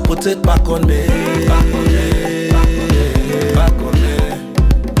 So put it back on me. Back on me. Back on me.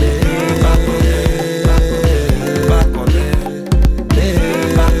 Back on me.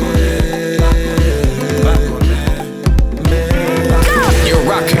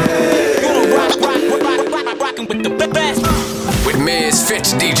 With the best, with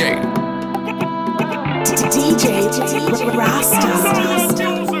MizFitz DJ. DJ Rasta.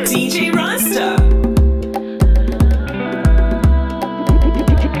 DJ Rasta.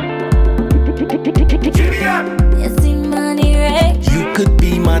 You could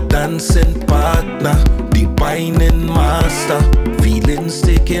be my dancing partner, defining master, feelings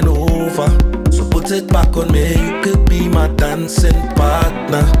taking over. So put it back on me. You could be my dancing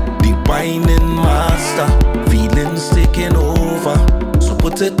partner, defining master, feelings taking over. So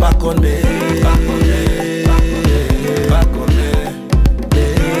put it back on me. Back on me. Back on me.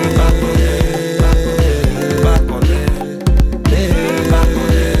 Back on me.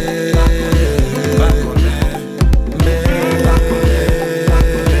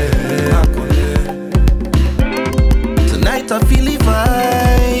 Tonight I feel the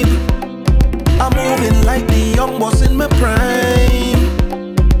vibe. I'm moving like the young boss in my prime.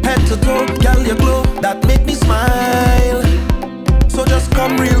 Head to toe, girl, you glow, that make me smile. So just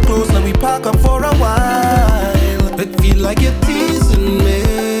come real close, now we park up for a while. It feel like you're teasing me.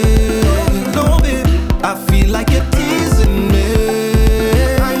 No, babe, I feel like you're teasing me.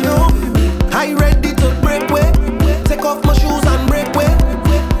 I know, I ready to break way. Take off my shoes and break way.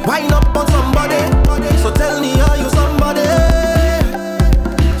 Wind up on somebody, so tell me, are you somebody?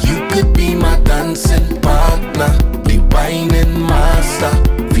 You could be my dancing partner, defining master,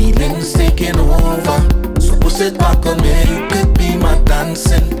 feelings taking over. So push it back on me. You could be my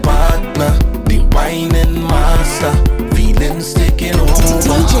dancing partner, defining master, feelings taking over.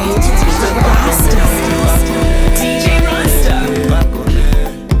 DJ Rasta. DJ Rasta. Back on me.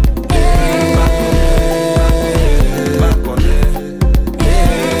 Back on me.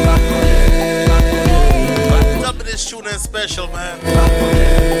 Top of this tune is special, man.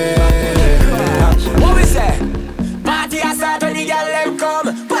 What we say? Party a start when the girl them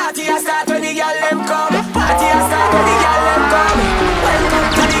come. Party a start when the girl them come. Party a start when the girl them come. Welcome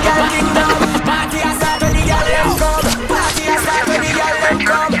to the girl kingdom. Party a start when the girl them come. Party a start when the girl them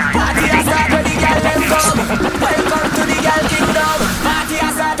come. Party a start when the girl them come. Welcome to the girl kingdom. Party a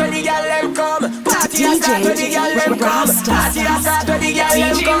start when the girl them come. Party a start when the girl them come. Party a start when the girl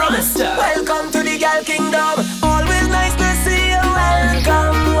them come. Welcome to the girl kingdom. Always nice to see you.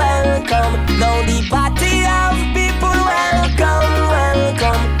 Welcome, welcome. Now the party of people. Welcome,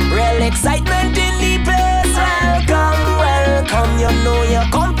 welcome. Real excitement in the place. Welcome, welcome. You know you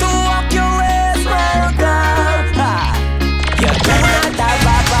come to walk your ways. Welcome. You do not have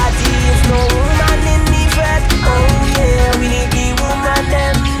a party if no woman in the bed. Oh yeah, we need the woman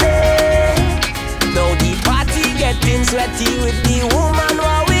them there. Now the party getting sweaty with the woman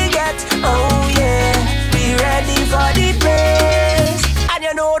what we get. Oh yeah, we ready for the place. And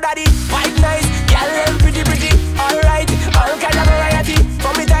you know that it vibe nice. Girl them pretty pretty. Alright, all kind of variety.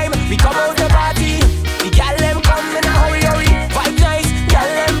 From the time we come out the party, the girl them come in a hurry hurry. Vibe nice, girl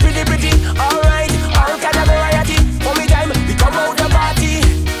them pretty pretty. Alright, all kind of variety. From the time we come out the party,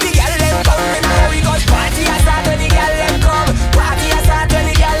 the girl them come in a hurry. Cause party a start when the girl them come. Party a start when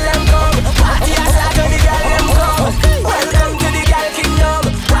the girl them come. Party a start when the girl them come. Welcome to the girl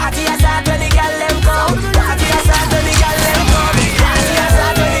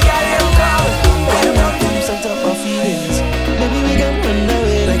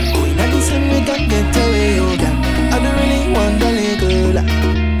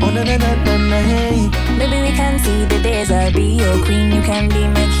Maybe we can see the days. I'll be your queen, you can be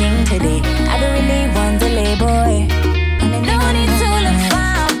my king today. I don't really want to lay, boy. And I no need to look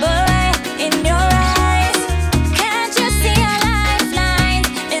far, boy. In your eyes, can't you see our lifelines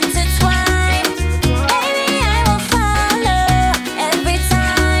intertwined? Baby, I will follow every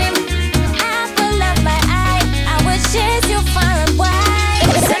time. Apple of my eye, I will chase you far and wide.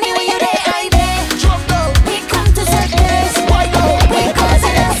 Cause anyway you there, I there. We come to set this. We cause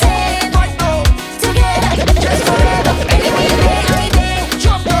it a sin. Together, just forever. Anyway you there, I there.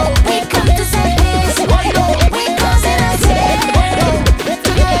 We come to set this. We cause it a sin.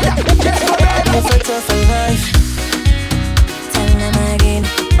 Together, just forever. I'll be a fighter for life. Tell them again.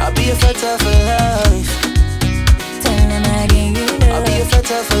 I'll be a fighter for life. Tell them again, you know. I'll be a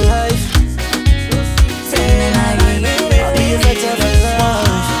fighter for life. Tell them again, you know. I'll be a fighter for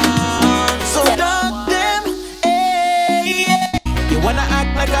life. So dog them, hey, yeah. You wanna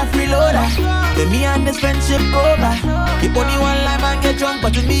act like a freeloader? Then me and this friendship over. You only one life and get drunk,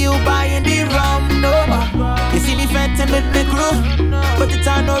 but with me you buying the rum, no more. You see me fetting with the crew, but it's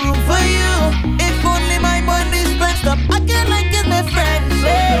no room for you. If only my money's spent up, I can like it's my friends.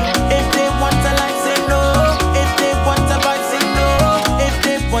 If they want to like say no, if they want to vibe say no, if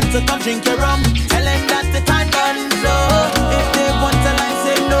they want to come drink your rum, tell them that the time done. So if they want to like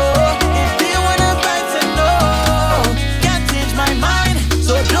say no, if they wanna vibe say no, can't change my mind.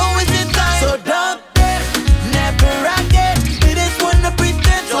 So don't waste your time. So dog them, never again. It is one to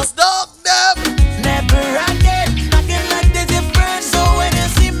pretend. Just dog them. Never again. Acting like they're different. So when you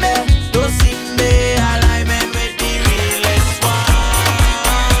see me, don't see me. Alignment with the realest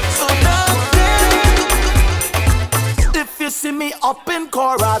one. So dog them. If you see me up in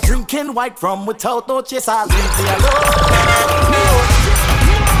Cora, drinking white rum without no chase, I'll leave me alone.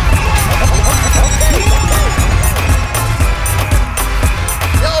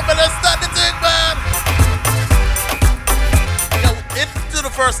 Yo, but let's start the thing, man. Yo, into the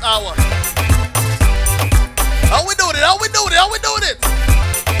first hour. How we doing it? How we doing it? How we doing it?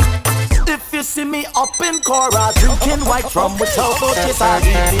 If you see me up in Cora, drinking white rum without no chase, I'll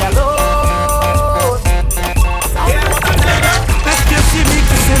leave me alone. If you see me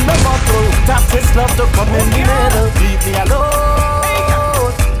kissing the bottle, tap his love to come in the middle, leave me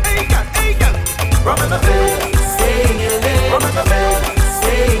alone. Rum in my bed, stay in your lane. Rum in my bed,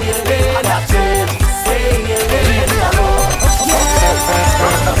 stay in your lane. I got change, stay in your lane. Leave me alone.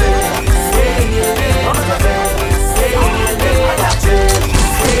 Rum in my bed, stay in your lane. Rum in my bed, stay in your lane. I got change,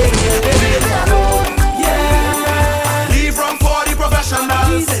 stay in your lane. Leave me alone. Leave rum for the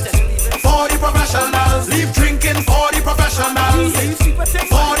professionals. For the professionals. Leave drinking for the professionals.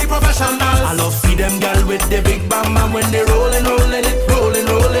 For the professionals. I love see them girl with the big bam bam when they rolling it, rolling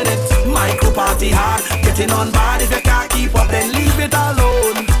it. Micro party hard, getting on bad. If you can't keep up, then leave it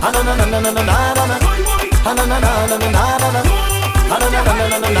alone.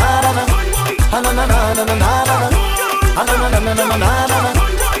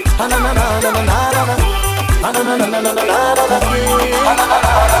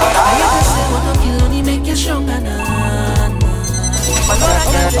 Only make you stronger, nah. My Lord, I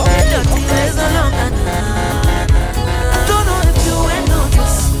got you dead dirty days along, I don't know if you ain't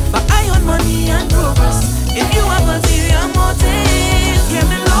noticed, but I own money and progress. If you have ulterior motives, hear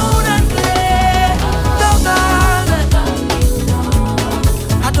me loud and clear. Don't call me.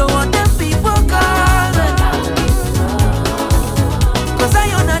 I don't want them people call me, 'cause I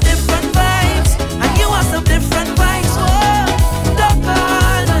own a different vibes, and you have some different vibes. Oh, don't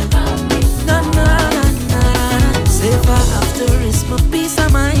call me.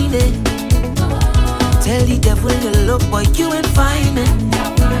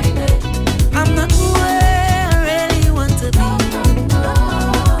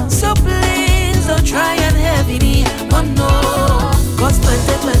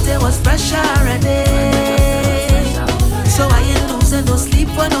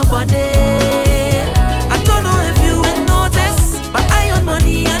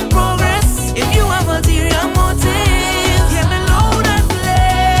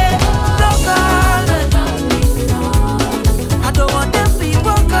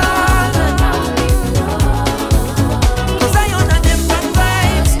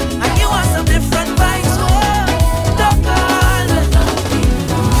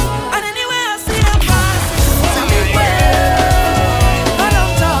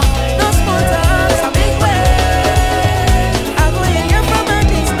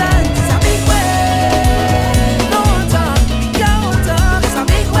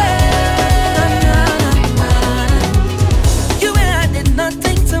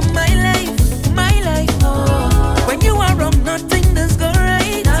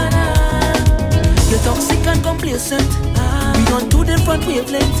 innocent. We on two different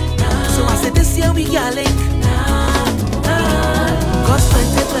wavelengths. So I said this year we got link. Cause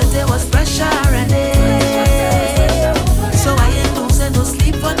 2020 was fresh already. So I ain't losing no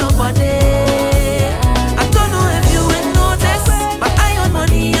sleep for nobody. I don't know if you ain't noticed, but I on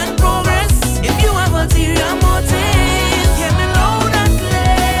money and progress. If you have ulterior motive, hear me loud and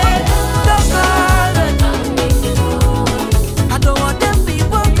clear. Don't call me. I don't want them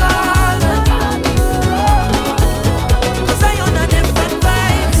people call me. Cause I on a different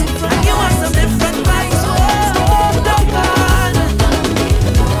vibes, and you want some different vibes. Don't call me.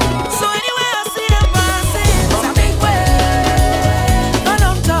 So anyway I see them passing, it's a big way. No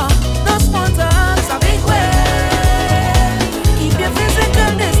long talk, no small talk, it's a big way. Keep your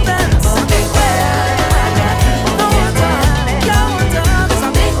physical distance, it's a big way. No one talk, can't talk, it's a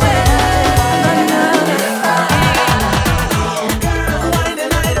big way. Wind the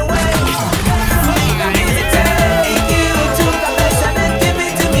night away. Take you to the place and then give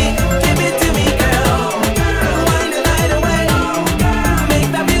it to me, girl. Wind the night away. Make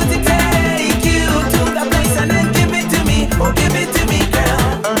the music take you to the place and then give it to me, oh give it to me, girl.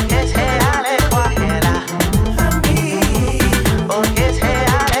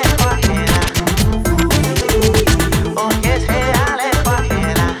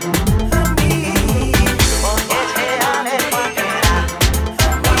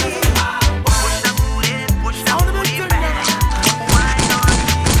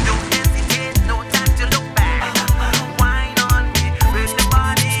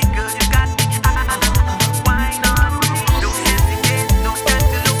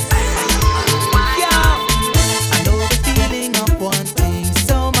 I know the feeling of wanting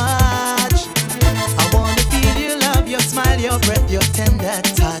so much. I wanna feel your love, your smile, your breath, your tender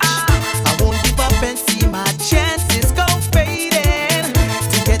touch. I won't give up and see my chances go fading.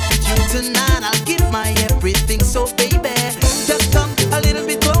 To get with you tonight, I'll give my everything. So baby, just come a little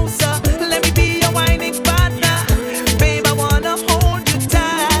bit closer. Let me be your whining partner. Babe, I wanna hold you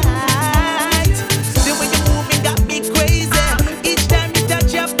tight. The way you move me got me crazy. Each time you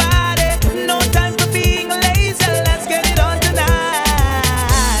touch your body, no time for being lazy. Let's get it on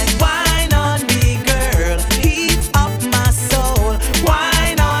tonight. Wine on me, girl. Heat up my soul.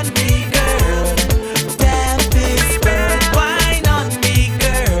 Wine on me, girl. Damn this bird. Wine on me,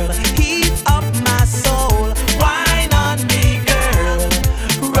 girl. Heat up my soul. Wine on me, girl.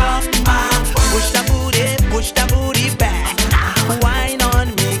 Rock my push the booty back. Wine on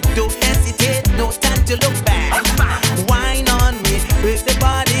me, don't hesitate, no time to look back. Wine on me, with the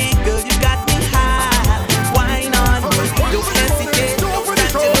body, girl, you got me high. Wine on me, don't hesitate, no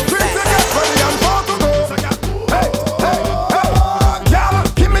time to look back.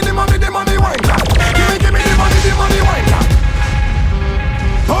 Give me the money, wine cat. Give me the money, wine cat.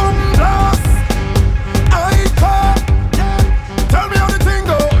 Boom blast, I call. Tell me how the thing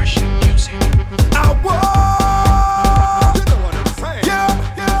go. I want.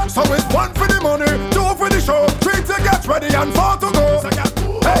 Yeah. So it's one for the money, two for the show, three to get ready and four to go.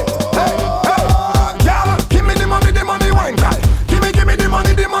 Hey. Yeah. Give me the money, wine cat. Give me the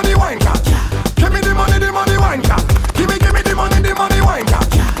money, wine cat. Give me the money, wine cat. Give me the money, wine cat.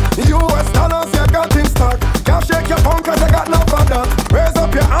 US dollars you got in stock. Can't shake your phone cause I got no for that. Raise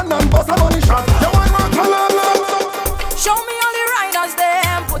up your hand and bust a money shot. You want work a lot. Show me all the riders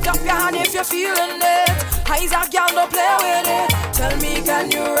them. Put up your hand if you're feeling it. Eyes a girl, don't play with it. Tell me, can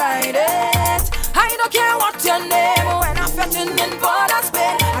you ride it? I don't care what your name. When I'm fetting in for that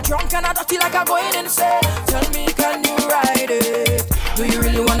spin, I'm drunk and I don't feel like I'm going insane. Tell me, can you ride it? Do you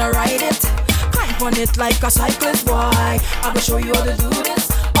really wanna ride it? Climb on it like a cyclist, boy. I will show you how to do this.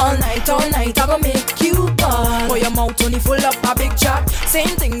 All night, I will make you ball. Boy, your mouth only full up a big chat.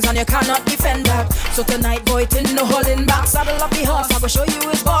 Saying things and you cannot defend that. So tonight, boy, it in no holding back. Saddle up the horse, I will show you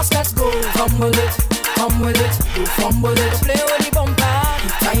his boss. Let's go. Come with it, you fumble it. Play with the bumper,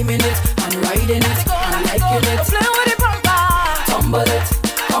 keep timing it and riding it and liking it. Play with the bumper, tumble it,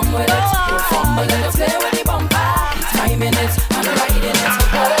 come with it, you fumble it. Play with the bumper, keep timing it and riding it and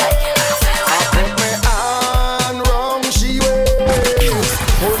liking it.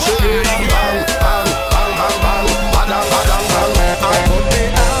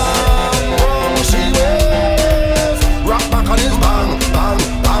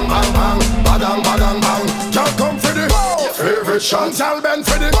 Shot, y'all bend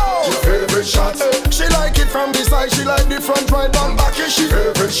for the your favorite shot. She like it from the side, she like the front, right down back. Is she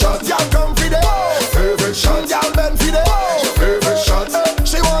favorite shot? Y'all come for the favorite shot. Y'all bend for the your favorite shot.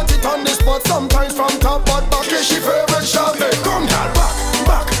 She want it on the spot, sometimes from top, but back. Is she favorite shot? Hey, come y'all back.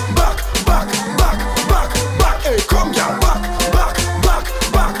 Hey, come y'all back.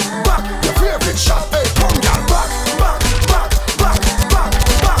 Your favorite shot. Hey, come y'all back.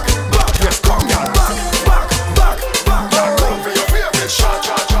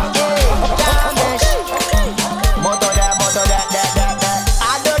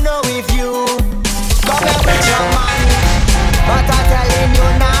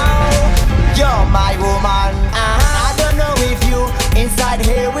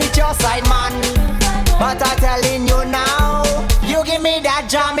 give me that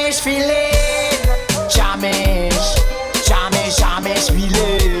jamish feeling. Jamish, jamish, jamish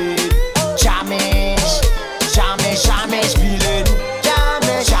feeling. Jamish, jamish, jamish feeling.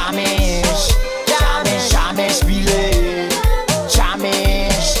 Jamish, jamish, jamish, jamish feeling.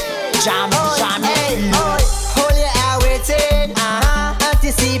 Jamish, jamish, jamish feeling. Hold your air waiting,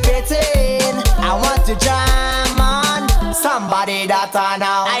 anticipating. I want to jam on somebody that I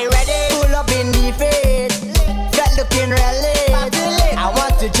know. I ready? Pull up in the face, got looking really. I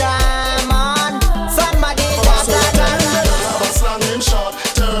want to jam on somebody that I know. Slang him short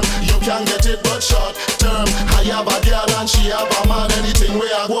term, you can get it but short term. I have a girl and she have a man. Anything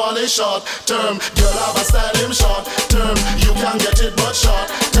we are going is short term. Girl have a style him short term, you can get it but short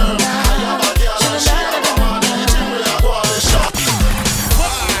term. I have a girl and she have a man. Anything we are going is short.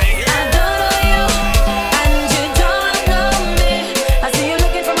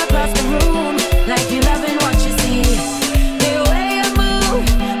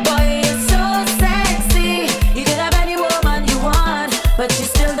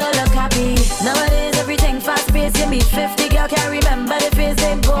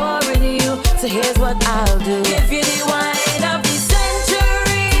 So here's what I'll do. Give you the wine of the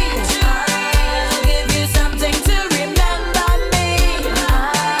century. I'll give you something to remember me.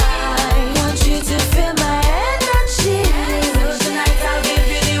 I want you to feel my energy. So tonight I'll give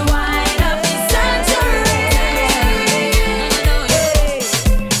you the wine of the century.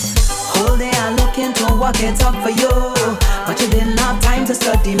 Whole day I'm looking to walk it up for you, but you didn't have time to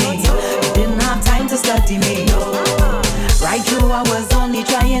study me. You didn't have time to study me. Right through I was only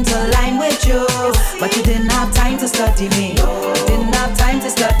trying to line with you, but you didn't have time to study me. You didn't have time to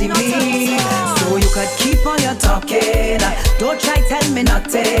study me. So you could keep on your talking. Don't try tell me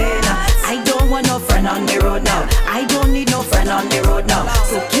nothing. I don't want no friend on the road now. I don't need no friend on the road now.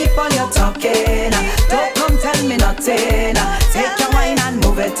 So keep on your talking. Don't come tell me nothing. Take your wine and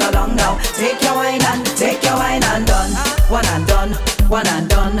move it along now. Take your wine and done. One and done, one and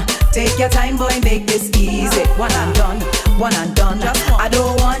done. Take your time, boy, make this easy. One and done, one and done. I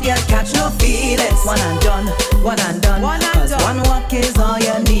don't want you to catch no feelings. One and done, one and done. Cause one walk is all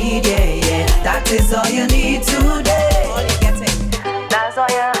you need, yeah, yeah. That is all you need today. That's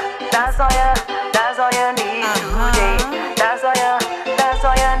all you, that's all you, that's all you need today. That's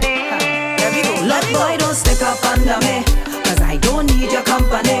all you need. Love boy, don't stick up under me, cause I don't need your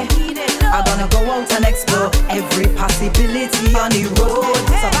company. I'm gonna go out and explore every possibility on the road.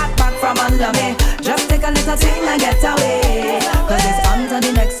 So back from under me, just take a little thing and get away. Cause it's on to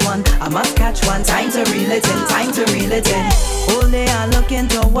the next one, I must catch one. Time to reel it in, time to reel it in. All day I'm looking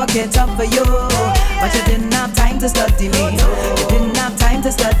to work it up for you, but you didn't have time to study me. You didn't have time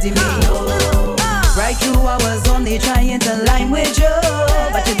to study me. Right through I was only trying to line with you,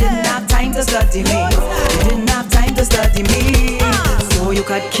 but you didn't have time to study me. You didn't have time to study me. So you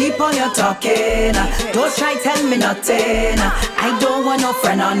could keep on your talking. Don't try tell me nothing. I don't want no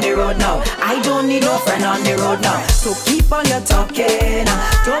friend on the road now. I don't need no friend on the road now. So keep on your talking.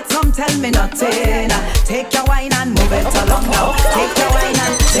 Don't come tell me nothing. Take your wine and move it along now. Take your wine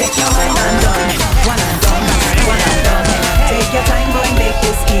and done. One and done, one and done. Take your time, boy, make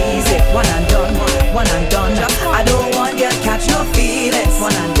this easy. One and done, one and done. I don't want you to catch no feelings.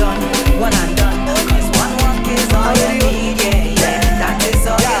 One and done, one and done. Cause one walk is all you need, yeah, yeah. That is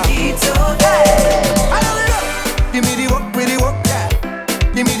all you need today. Give me the work with the work, yeah.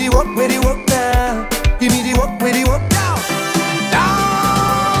 Give me the work with the work now. Give me the work with the work now.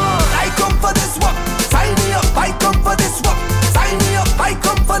 Down. I come for this work. Sign me up. I come for this work. Sign me up. I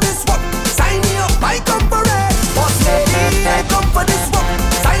come for this work. Sign me up. I come for it. Boss lady, I come for this work.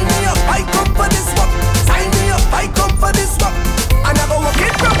 Sign me up. I come for this work. Sign me up. I come for this work. I never walk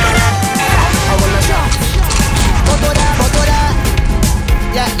it from the I wanna shot. Motora.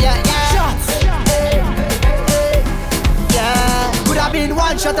 Yeah. Shots. Could have been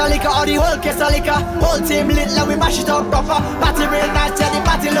one shot of liquor or the whole case of liquor. Whole team lit, now we mash it up proper. Party real nice, yeah, the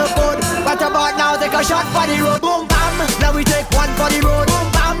party look good. What about now? Take a shot for the road. Boom bam, now we take one for the road. Boom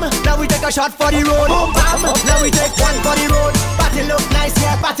bam, now we take a shot for the road. Boom bam, now we take one for the road. Party look nice,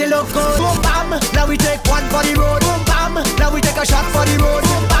 yeah, party look good. Boom bam, now we take one for the road. Boom bam, now we take a shot for the road.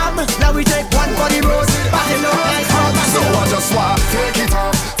 Boom bam, now we take one for the road. Party look nice, So I just want take it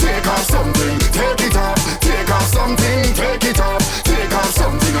off something, take it off, take off something, take it off, take off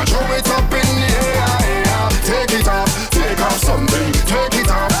something, and throw it up in the air. Take it off something, take it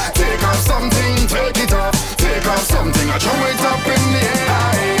off, take off something, take it off, take off something, and throw it up in the air.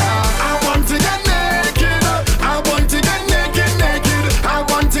 I want to get naked, I want to get naked, I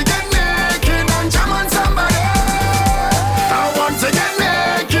want to get naked and jam on somebody. I want to get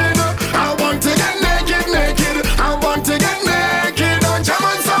naked, I want to get naked, I want to get naked.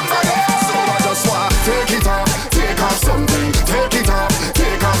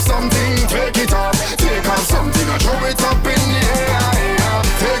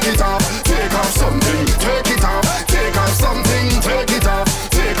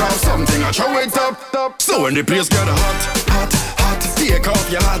 when the place get hot, hot, hot, take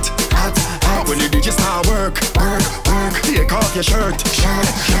off your hat, hat, hat. When the DJ start work, work, work, take off your shirt, shirt,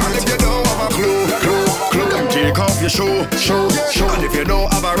 shirt. And if you don't have a clue, then take off your shoe, shoe, shoe. And if you don't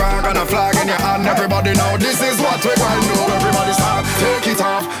have a rag and a flag in your hand, everybody know this is what we want to know. Everybody start, take it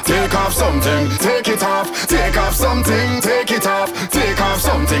off, take off something, take it off, take off something, take it off, take off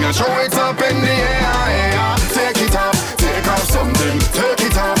something and show it up in the air. Take it off, take off something, take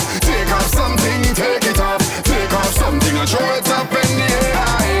it off, take off something, take it off, take off something and show it up in the air.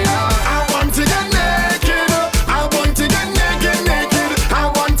 I want to get naked, I want to get naked, naked.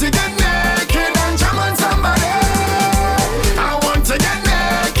 I want to get naked and jam on somebody. I want to get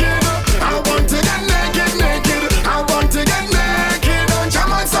naked, I want to get naked, naked. I want to get naked and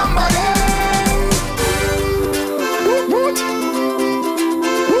jam on somebody.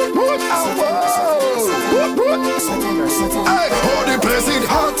 Oh, the place is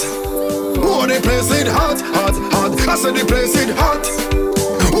hot. Oh, the place is hot, hot, hot. I said the place is hot.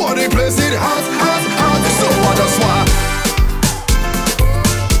 Oh, the place is hot, hot, hot. So I just want.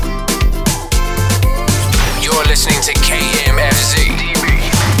 You're listening to KMFZ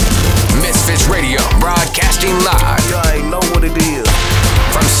MizFitz Radio, broadcasting live. You already know what it is.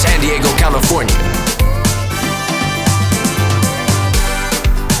 From San Diego, California.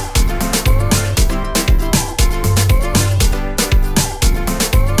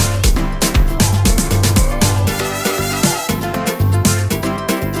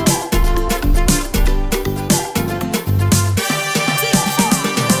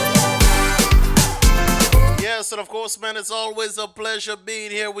 And of course, man, it's always a pleasure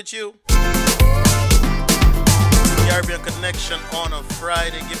being here with you. Caribbean Connection on a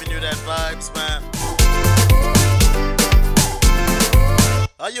Friday, giving you that vibes, man.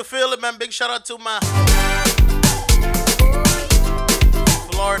 How you feeling, man? Big shout out to my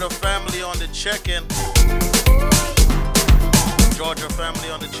Florida family on the check-in. Georgia family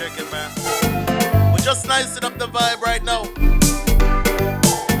on the check-in, man. We're just nicing up the vibe right now.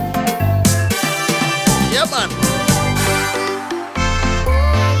 Yeah, man.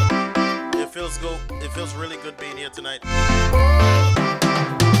 It feels good. It feels really good being here tonight.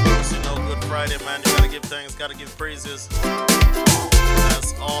 You know, Good Friday, man. You gotta give thanks, gotta give praises.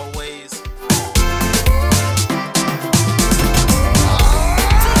 As always.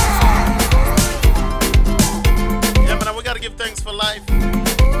 Yeah, man. We gotta give thanks for life.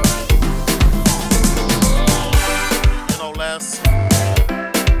 You know, last.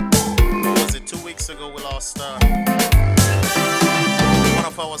 2 weeks ago we lost one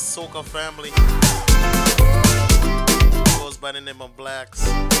of our soca family. He goes by the name of Blacks.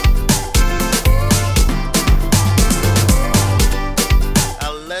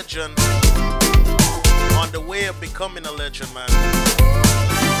 A legend on the way of becoming a legend, man.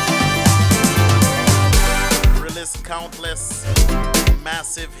 Released countless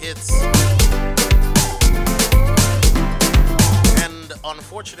massive hits. And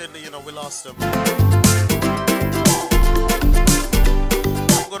unfortunately, you know, we lost him.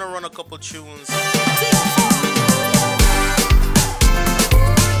 I'm gonna run a couple tunes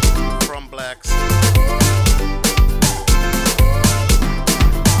from Blacks.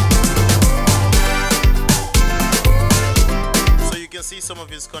 So you can see some of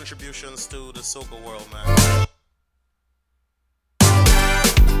his contributions to the soca world, man.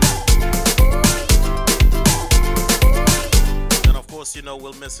 Of course, you know,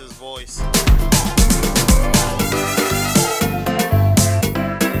 we'll miss his voice.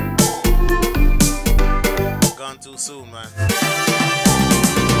 Gone too soon, man.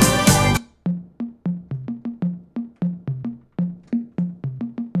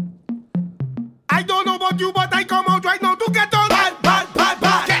 I don't know about you, but I come out right now to get on. Bad, bad, bad,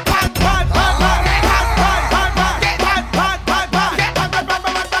 bad. Get bad, bad, bad, bad. Get bad, bad, bad, bad. Get bad, bad, bad, bad. Get bad, bad,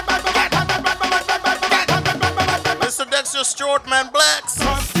 bad, bad, bad. Get bad, bad, bad, bad, bad. Mr. Dexter Stewart, man, Blacks.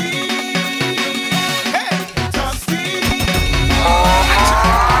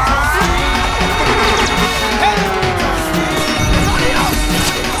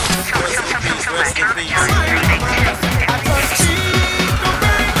 Rest in peace.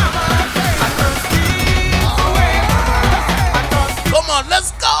 Come on,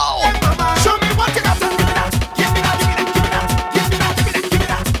 let's go. Show me what you got to give me that. Give me that, give me that, give me that, give me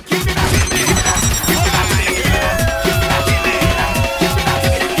that, give me that, give me that, give me that, give me that, give me that, give me that, give me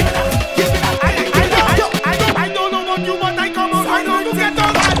that. I don't know about you, but I come out. I know you get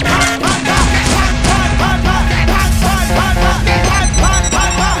on.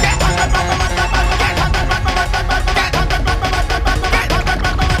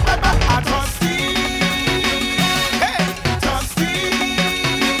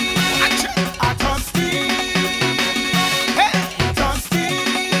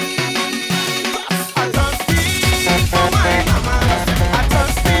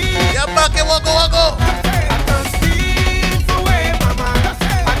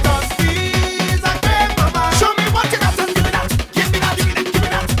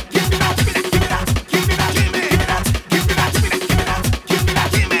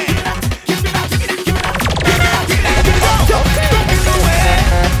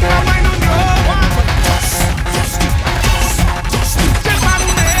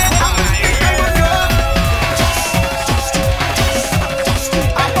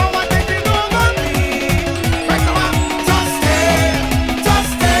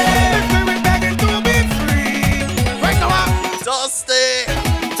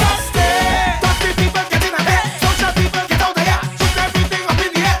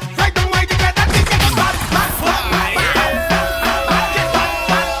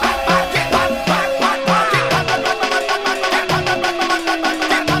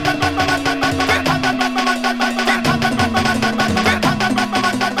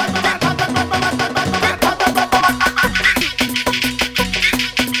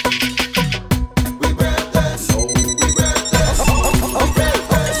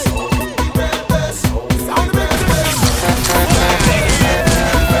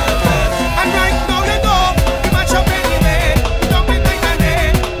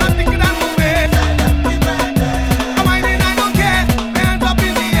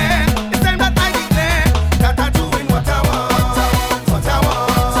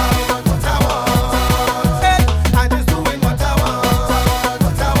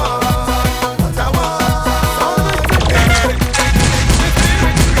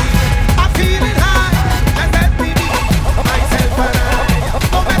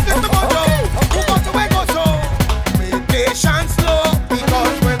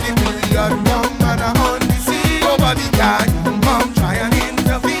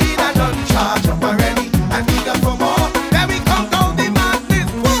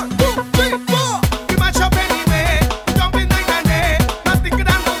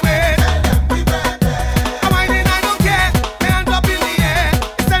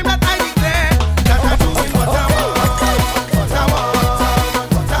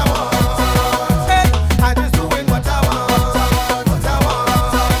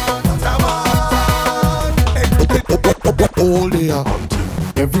 all day a hunting.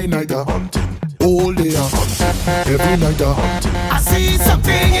 Every night a hunting, all day a hunting. Every night a hunting. I see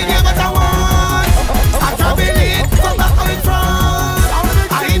something in you that I want. I travel it from back or in front.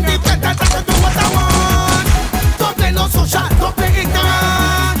 I independent, I can do what I want. Don't play no social, don't play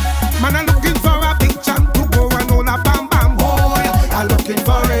ignorant. Man, I'm looking for a big champ to go and hold a bam bam boy. I'm looking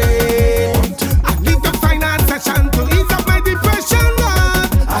for it. I need the finance session to ease up my depression.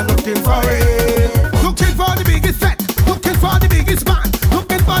 I'm looking for it. Looking for the biggest set, looking for the biggest man,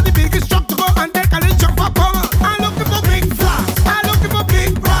 looking for the biggest truck to go and take a little jump up power. I'm looking for big flash, I'm looking for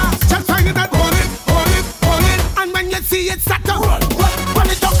big brass. Just find that hold it, and when you see it start to run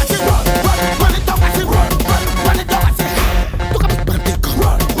it down, I say run it down, I say run it down, I say. Look at me, big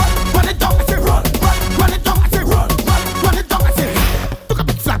gun, run it down, I say run it down, I say run it down, I say. Look at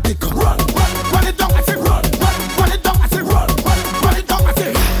me, flat big gun, run it down, I say run it down, I say run it down, I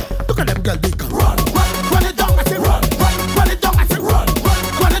say. Look at them girl big gun, run it down, I say run it down, I say run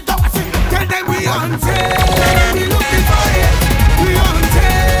it down, I say. Tell them we hunting, we looking for it, we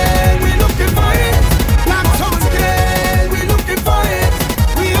hunting, we looking for it. Black Sunday, we looking for it,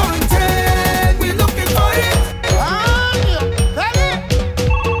 we hunting, we looking for it.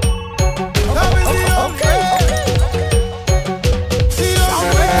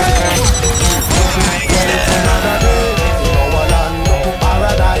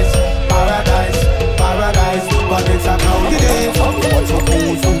 Paradise, but it's a cloudy day. What's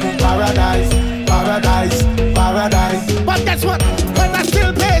supposed to be paradise. But guess what? When I'm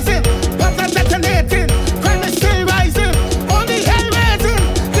still blazing, but I'm detonating, crime is still rising, only hell raising,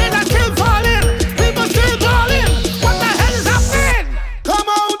 things are still falling, people still calling. What the hell is happening? Come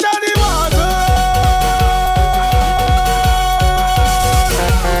out of the water.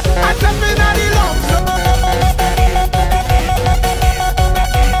 I'm stepping out the love zone.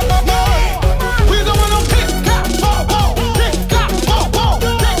 We don't want no tick-tock, bo-bo, tick-tock, bo-bo,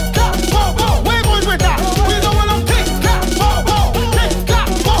 tick-tock, bo-bo. Where going with that? We don't want no tick-tock, bo-bo, tick-tock,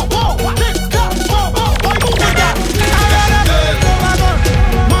 bo-bo, tick-tock, bo-bo. Why you with that?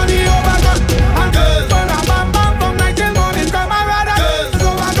 Money over gun, and girls burn a bam bam from night till morning. Come on, rather girls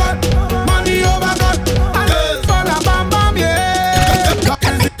over gun, money over gun, and girls burn a bam bam, yeah.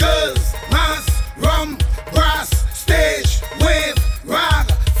 Girls, mass, rum, brass, stage, wave, rag,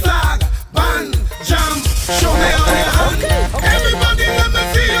 flag, band, jam. Show me all your hand. Everybody let me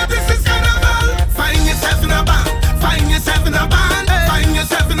see you. This is carnival. Find yourself in a band. Find yourself in a band. Find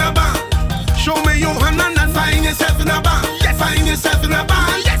yourself in a band. Show me your hand and find yourself in a band. Yes, find yourself in a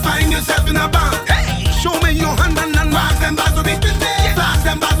band. Yes, find yourself in a band. Hey, show me your hand and rock them bars with it. Rock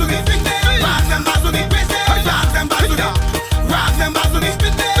them bars with it. Rock them bars with it. Rock them bars with it. Rock them bars with it.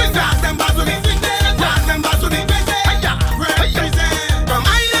 Rock them bars with it. Rock them bars with it. Represent from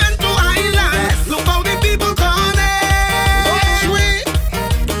island to island. Look how the people call it. Sweet.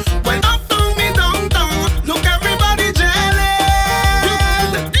 When up to me downtown, look everybody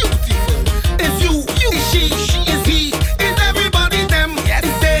jealous. Beautiful. It's you, is she, is he, is everybody them.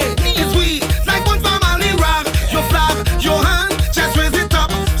 It's they, it's we. Like one family rock. Your flag, your hand, just raise it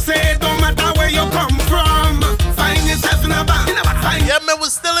up. Say it don't matter where you come from. Find yourself in a band. Yeah, man, we're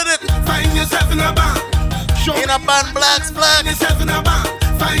still in it. Find yourself in a band. Show In a band, blacks, Find yourself in a band.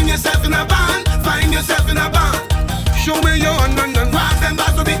 Find yourself in a band. Find yourself in a band. Show me your hand and rock them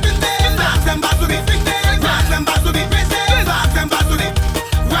bars with it. Rock them bars with it. Rock them bars with it. Rock them bars with it.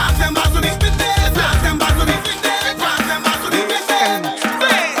 Rock them bars with it. Rock them bars with it. Rock them bars with it.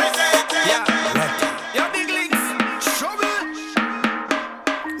 Yo, big links. Show me.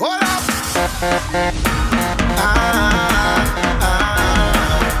 Hold up.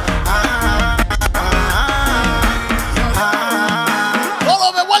 Hold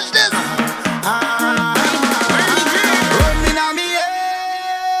on, man, watch this. Run me now, me, yeah.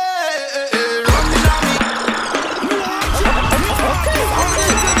 Run me now, me.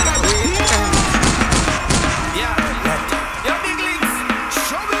 Yo, big links.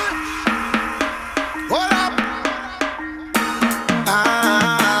 Show me. Hold up.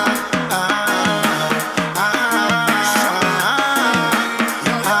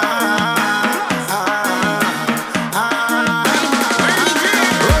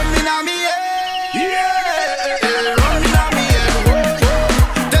 Run me now, me, yeah. Run me now, me, yeah.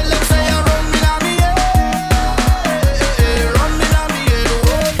 Tell them say you run me now, me, yeah. Run me now, me,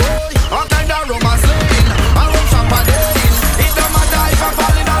 yeah. All kind of romance laying, I run champagne. It don't matter if I'm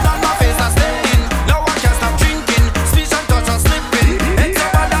falling down on my face and staying. No one can stop drinking, speech and touch and slipping. It's so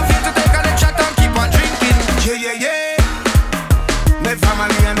bad I feel to take a little shot and keep on drinking. Yeah. My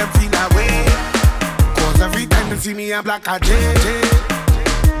family and them feel that way. Cause every time they see me, I'm black a J.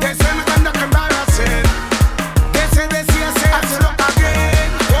 They say me conduct embarrassing. They say they see a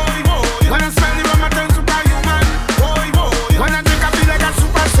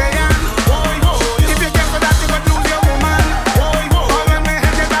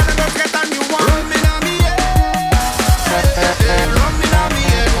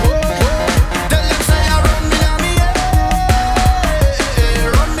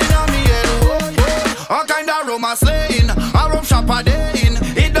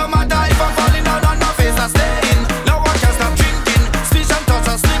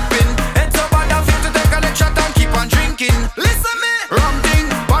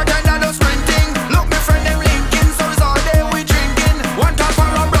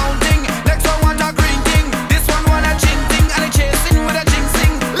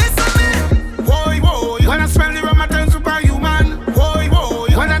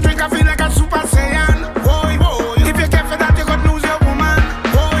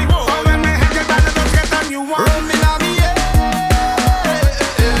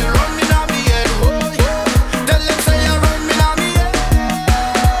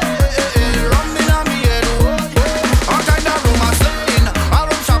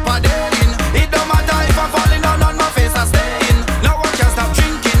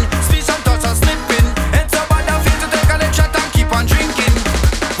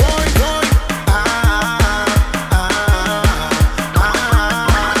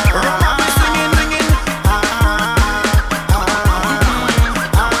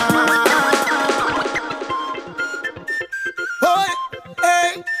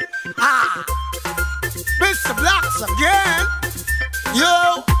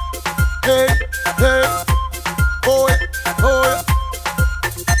hey, hey. Oh, oh.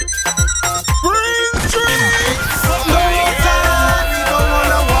 Green streets. No time, we don't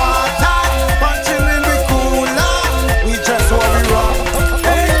wanna water. Punching in the cooler, we just want to rock.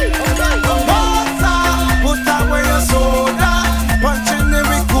 Hey, water, put away your soda. Punching in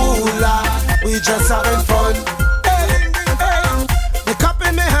the cooler, we just having fun. Hey, hey, the cup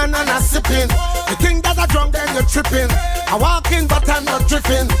in my hand and I'm sipping. You think that I'm drunk, then you're tripping. I walk in, but I'm not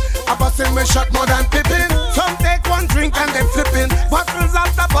drifting. I bust in my shot more than pipping. Some take one drink and they flipping. Bottles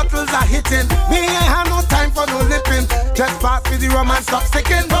after bottles are hitting. Me ain't have no time for no lipping. Just pass me the rum and stop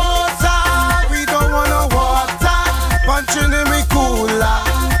sticking. Water, we don't want no water. Punching in me cooler,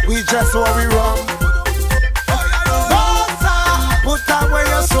 we just want we rum. Water, put away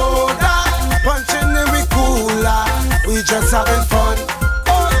your soda. Punching in me cooler, we just having fun.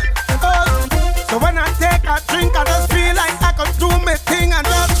 So when I take a drink, I just feel like I could do my thing and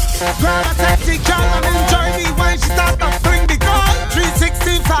just grab a sexy girl and enjoy me when she start to swing the girl.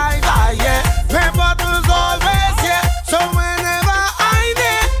 365, yeah. My bottles always here. So whenever I'm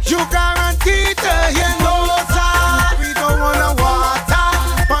there, you guarantee to hear no sir. We don't wanna water,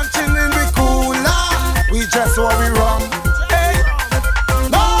 punching in the cooler. We just want we rum. Hey,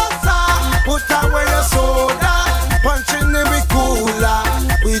 no sir, put away your soda, punching in the cooler.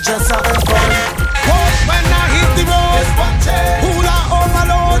 We just having fun. When I hit the road, hula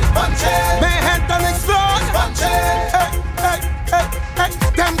overload, my head done explode. Hey, hey, hey, hey.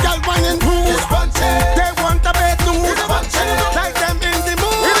 Them girl whining rude, they want a bed nude. Like them in the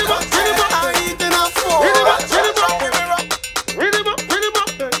mood, I eat enough food.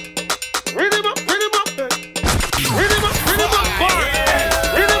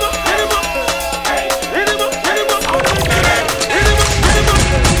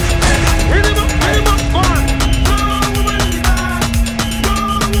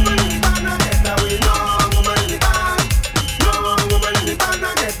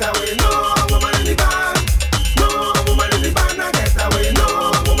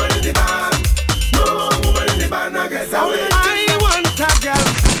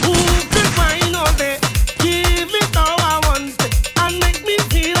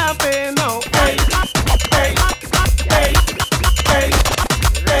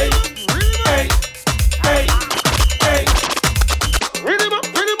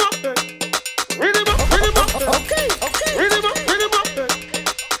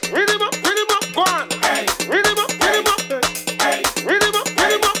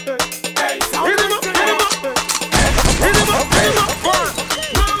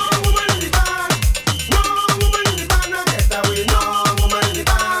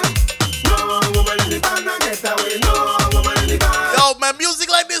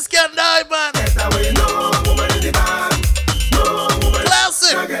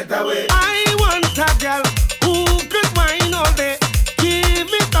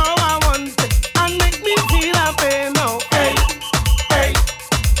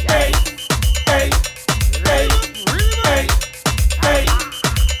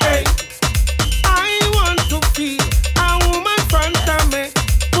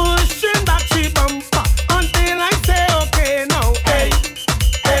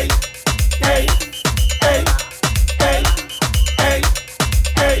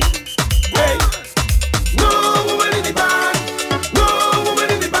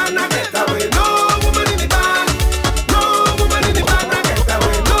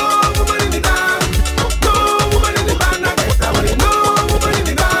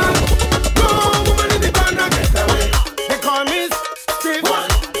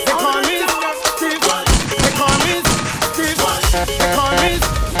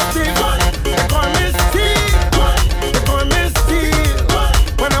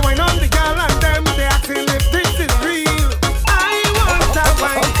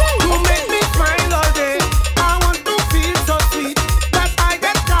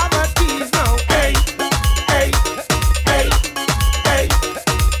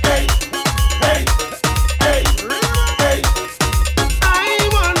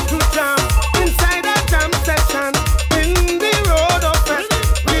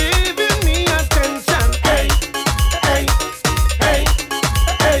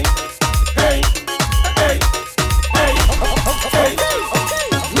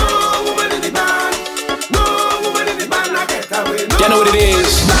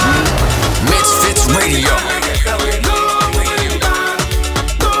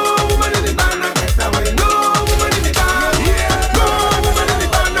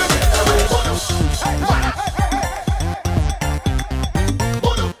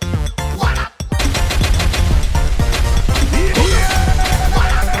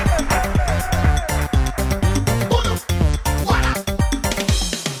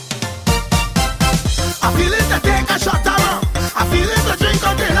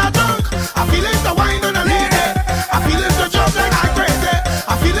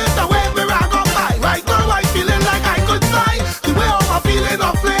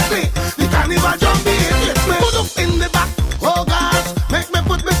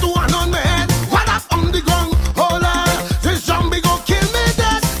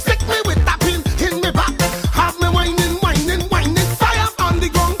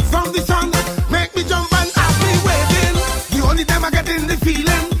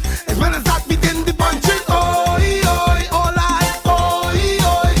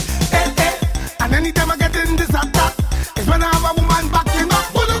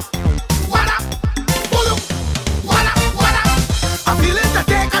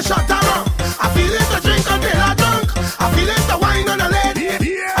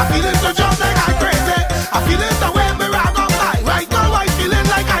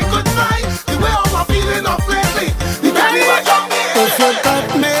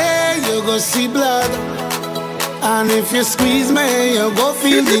 if you squeeze me, you go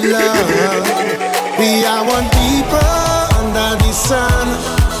feel the love. We are one people under the sun,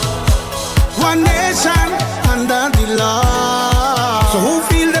 one nation under the law. So who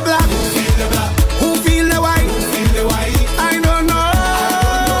feel the black? Who feel the white? I don't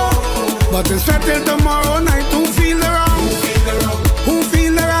know. But it's settled tomorrow night. Who feel the wrong? Who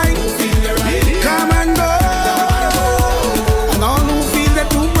feel the right? Come and go. And all who feel the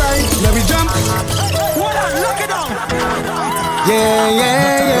too bright. Let me jump. Hold on, look it up. Yeah,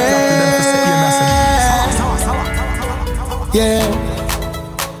 yeah, yeah.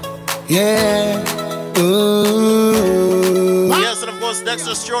 Yeah. Ooh. Yes, and of course,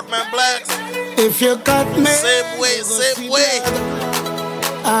 Dexter Short Man Blacks. If you cut me, same way.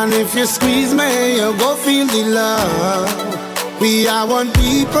 And if you squeeze me, you go feel the love. We are one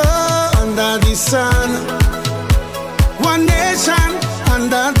people under the sun, one nation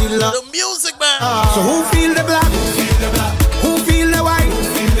under the law. The music, man. So who feel the black? Who feel the white?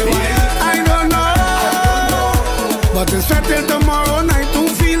 I don't know. But it's settled tomorrow night. Who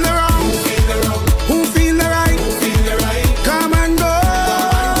feel the wrong? Who feel the right? Come and go.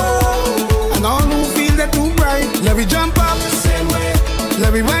 And all who feel the too bright. Let me jump up.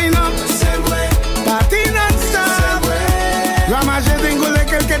 Let me wind up. Party non-stop. Ramage dingule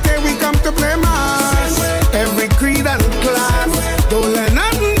quelqu'un, we come to play mass. Every creed and class. Don't let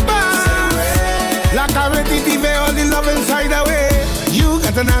nothing pass. Like a repetitive, all the love inside away. You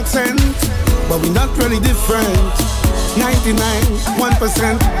got an accent, but we not really different. 99,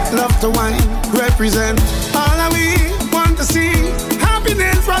 1% love to wine, represent all that we want to see.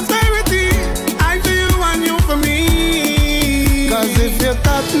 Happiness, prosperity, I for you and you for me. Cause if you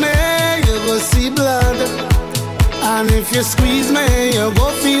cut me, you go see blood. And if you squeeze me, you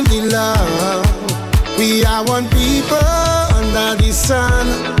go feel the love. We are one people under the sun,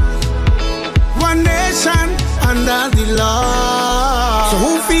 one nation under the law. So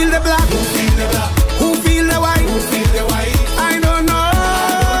who feel the black? Who feel the white? I don't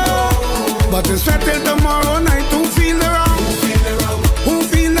know. But it's settled tomorrow night. Who feel the wrong? Who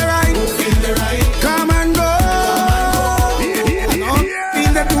feel the right? Come and go. And all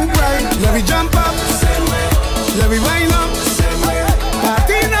feel the too bright. Let me jump up. Let me wind up.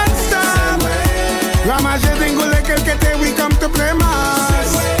 Party non-stop. Ramage dingule quelqu'un, we come to play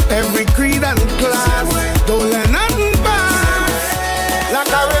mass. Every creed and class. Don't let nothing pass. Like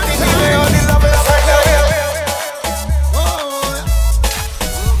a repetitive, all the love inside the way.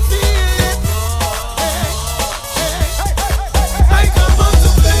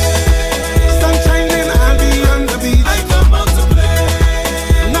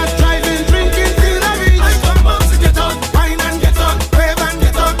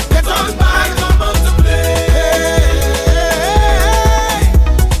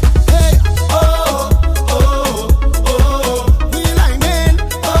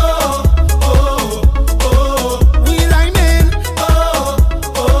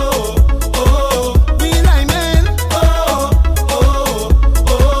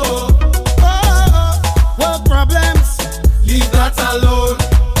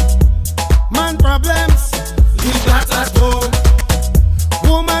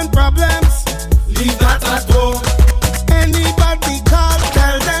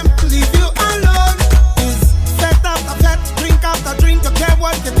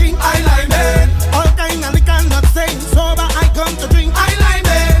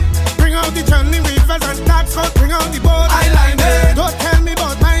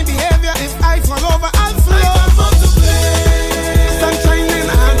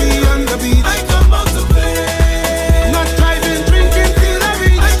 Not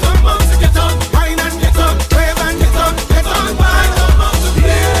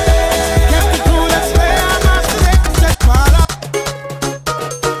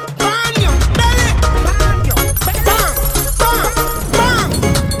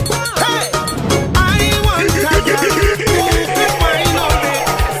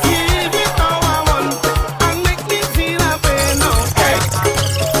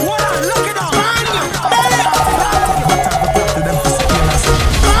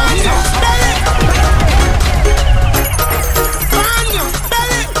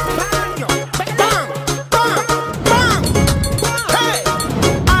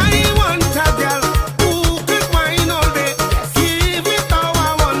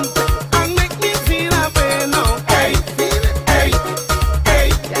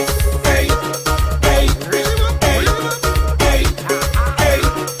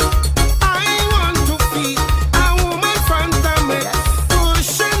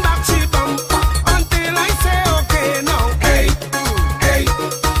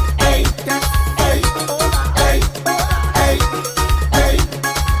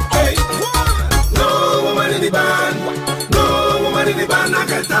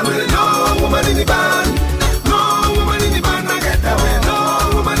away. No woman in the band. No woman in the band, I get away. No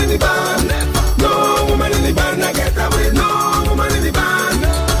woman in the band. No woman in the band, I get away. No woman in the band.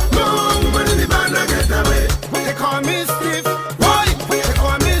 No woman in the band, I get away. They call me stiff. Why? They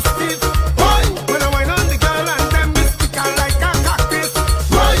call me stiff. Why? When I wine on the girl and them mystical like a cactus.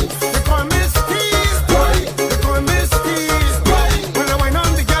 Why? They call me stiff. Why? They call me stiff. Why? When I wine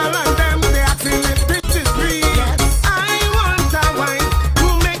on the girl and them they acting like bitches free. I want a wine to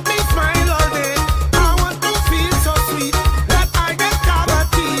make me smile all day. I want to feel so sweet that I get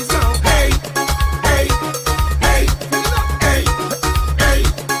cavities now. Hey, hey, hey, hey, hey,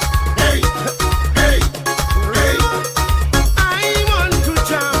 hey, hey, hey. I want to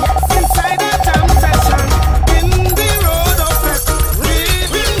jam inside a jam session in the road of sex.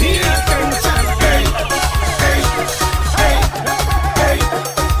 Giving me attention. Hey, hey, hey, hey,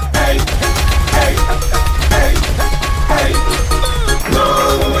 hey, hey, hey, hey. No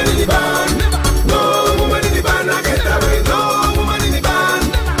woman in the band. No woman in the band, I get away. No woman in the band.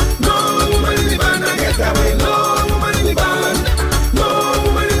 No woman in the band, I get away. No woman in the band. No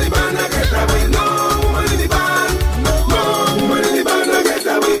woman in the band, I get away. No woman in the band. No woman in the band, I get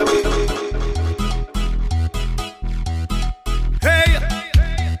away. Hey,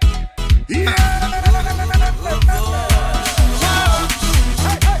 yeah.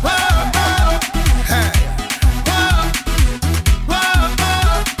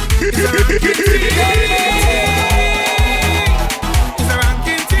 It's a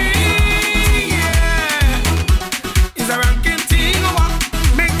ranking thing, yeah. It's a ranking thing, what?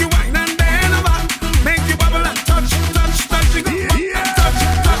 Make you wine and bend over, make you bubble and touch, touch, touch, you go touch,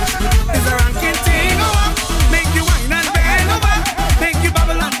 touch. It's a ranking thing, what? Make you wine and bend over, make you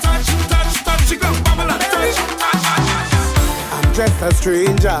bubble and touch, touch, touch, you go bubble and touch. I'm just a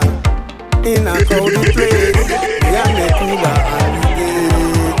stranger in a crowded place. Yeah, me cooler and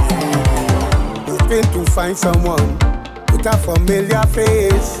hoping to find someone with a familiar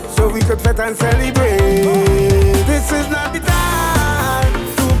face so we could fit and celebrate. This is not the time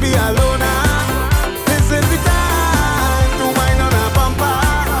to be alone. This is the time to wine on a bumper.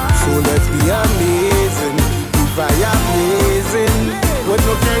 So let's be amazing, if I amazing. With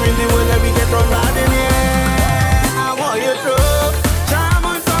no care in the world that we get from bad in here. I want you to charm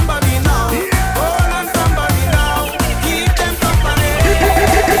on somebody now. Hold on somebody now. Keep them company.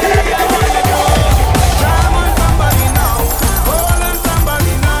 I want you to charm on somebody now. Hold on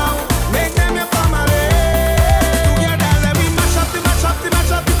somebody now. Make them your family. Together let me mash up the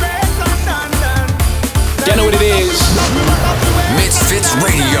place and done. You know what it is. MizFitz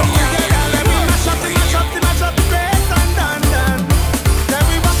Radio.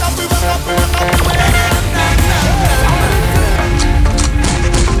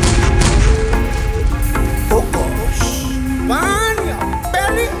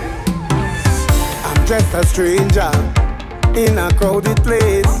 I'm just a stranger in a crowded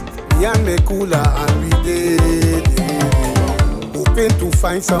place. Me and me cooler and we did. Hoping to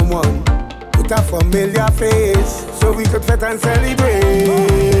find someone with a familiar face so we could fit and celebrate.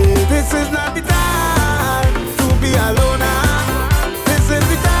 This is not the time to be alone. This is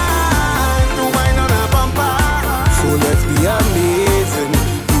the time to wine on a bumper. So let's be amazing,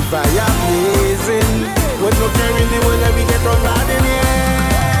 if I amazing. With no care in the world that we get from bad in here.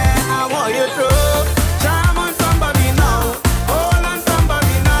 I want you to charm on somebody now. Hold on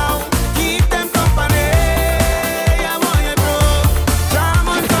somebody now. Keep them company. I want you to charm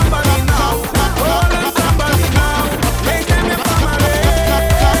on somebody now. Hold on somebody now. Make them your family.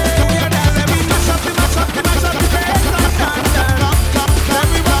 Together let me mash up the place and done. Let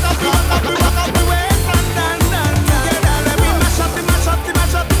me rock up the waist and done. Together let me mash up the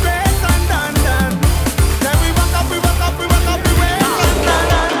place and done. Let me rock up the waist and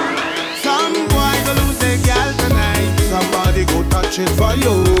done. Some boy go lose their girl tonight. Somebody go touch it for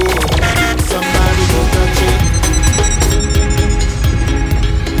you. Somebody go touch it.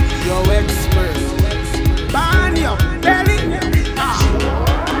 Your expert. Burn your belly.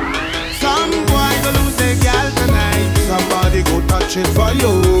 Some boy go lose their girl tonight. Somebody go touch it for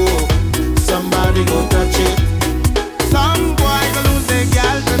you. Somebody go touch it. Some boy go lose their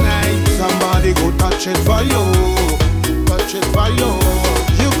girl tonight. Somebody go touch it for you. Touch it for you.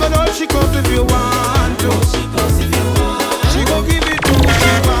 You can hold she goes if you want to. She go give it to who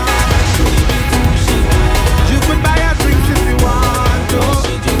she want to. You could buy her drinks if you want to.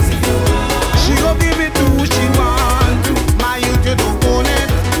 She go give it to who she want to. My youth, you don't own it.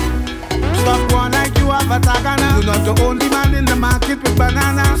 Stop going like you have a tagana. You're not the only man in the market with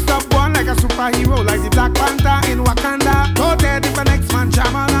banana. Stop going like a superhero, like the Black Panther in Wakanda. Go there if the next man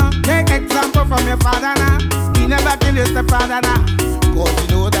jamana. Take example from your father now. He never kill your stepfather now. Cause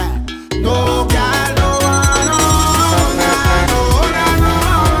you know that No girl, no one, no,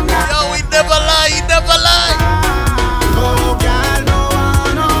 Yo, he never lie, he never lie. no girl, no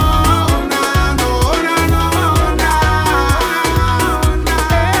one, no,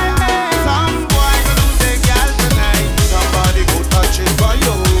 Some boy go lose their girl tonight. Somebody go touch it for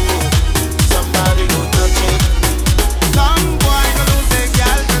you. Somebody go touch it. Some boy go lose their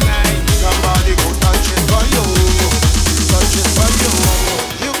girl tonight. Somebody go touch it for you. Touch it for you.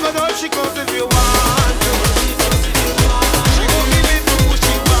 You could hold she goes if you want to. She gon' give it to who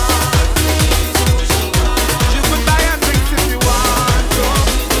she want. You could buy her drinks if you want to.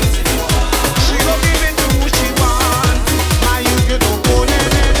 She gon' give it to who she want. Now you can don't go there.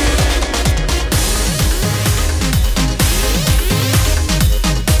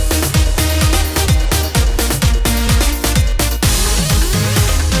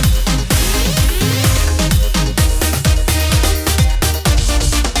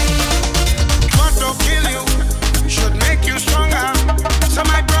 What don't kill you should make you stronger. So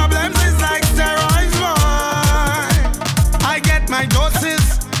my problems is like steroids, boy. I get my doses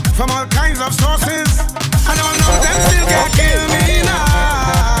from all kinds of sources. I don't know them still can't kill me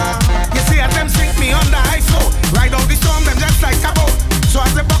now. You see, at them sink me under ice, so ride out the storm, them just like a boat. So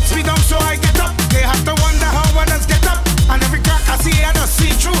as they box me down, so I get up. They have to wonder how others get up. And every crack I see, I just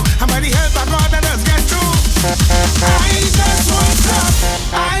see through. And by the help of God, I just get through. I just won't stop.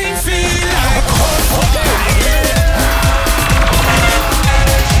 I feel like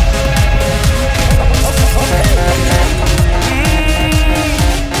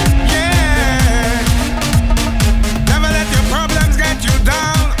never let your problems get you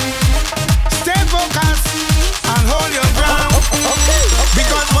down. Stay focused and hold your ground.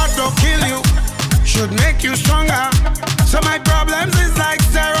 Because what don't kill you should make you stronger. So my problems is like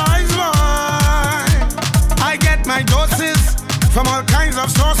steroids, boy. I get my doses from all kinds of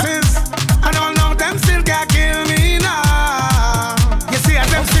sources. And all know them still can't kill me now. You see, as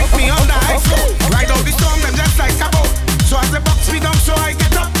them sink me on the ice, so ride out the storm, them just like a boat. So as they box me down, so I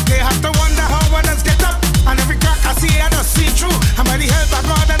get up. They have to wonder how others get up. And every crack I see, I just see through. And by the help of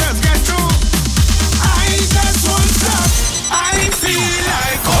God, I just get through. I just won't stop. I feel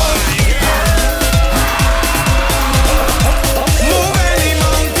like move any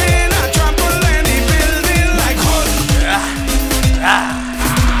mountain, I trample any building like Hulk.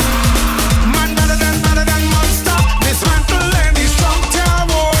 Man better than monster. Dismantle any strong tower,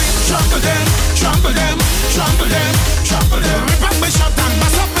 boy. Trample them, trample them, trample them, trample them. Rip up my shot and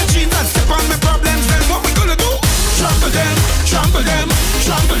mass up my jeans and step on my problems. Then what we gonna do? Trample them, trample them,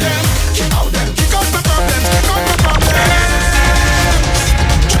 trample them. Kick out my problems, kick out my problems.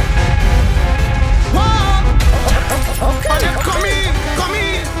 Whoa, okay. Come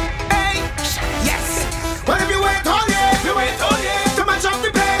in, hey, yes. Well, if you wait all year, to mash up the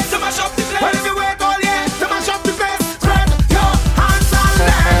place, Well, if you wait all year, to mash up the place, spread your hands and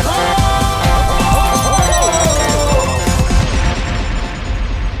let go.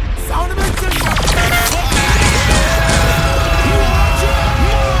 Sound of it.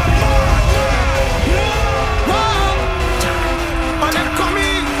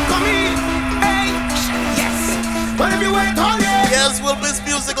 Well, if you wait all year, Yes, we'll miss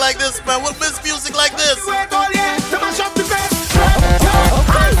music like this, man. We'll miss music like this. if you wait all year, to mash up the place, spread your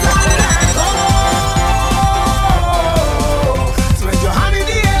hands and let go. Spread your hand in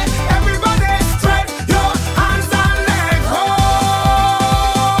the air, everybody, spread your hands and let go.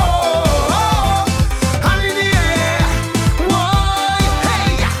 Hand in the air, whoa,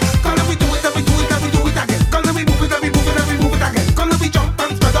 hey. Gonna we do it, and we do it, and we do it again. Gonna we move it, and we move it, and we move it again. Gonna we jump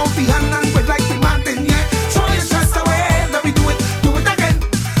and spread out the hand and spread like the mountain, yeah. Throw your stress away, then we do it again.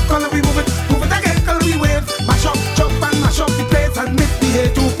 Gonna we move it again. Gonna we wave, mash up, jump and mash up the place and make the hay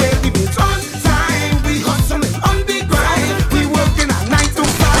to pay the bills on time. We hustling on the grind, we working at 9 to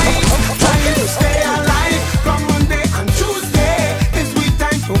 5, trying to stay alive. From Monday and Tuesday, it's we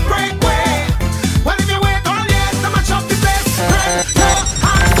time to break way. Well, if you wait all year to mash up the place, spread your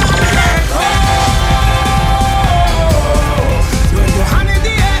hands and let go. Spread your hand in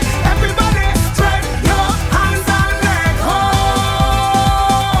the air, everybody, spread your hands and let go.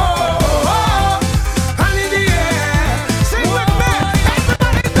 Hand in the air, sing with me,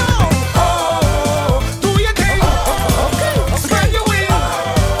 everybody know. Oh, do your thing, spread your wings.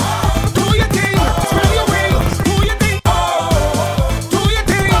 Do your thing, spread your wings. Do your thing, do your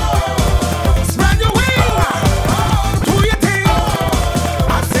thing, spread your wings. Do your thing.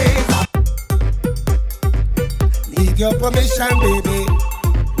 I say, need your permission, baby.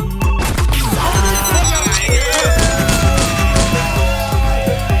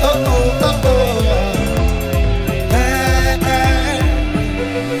 Oh.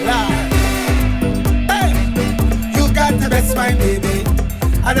 Hey.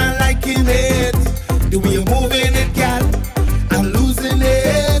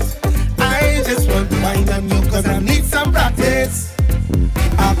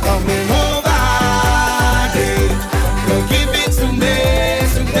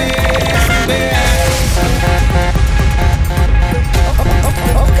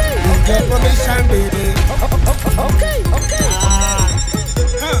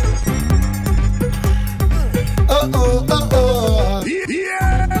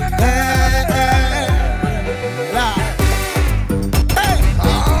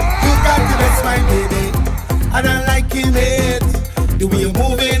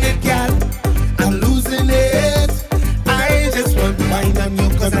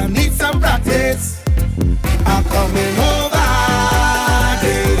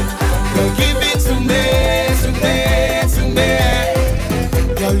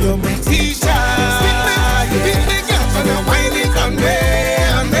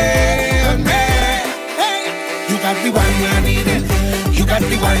 got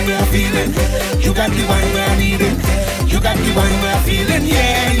the one we're feeling. You got the one we're needing. You got the one we're feeling.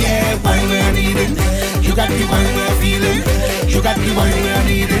 Yeah, yeah, one we're needing. You got the one we're feeling. You got the one we're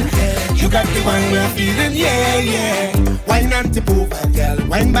needing. You got the one we're feeling. Yeah, yeah. Wine and tip over, girl.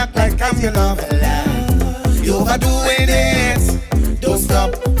 Wine back like I'm your lover. You overdoing it. Don't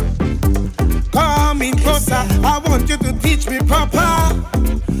stop. Come in closer. I want you to teach me proper.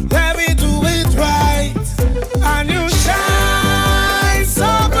 Let me do it right. And you shine so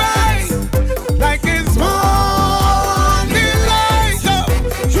bright, like it's morning light. So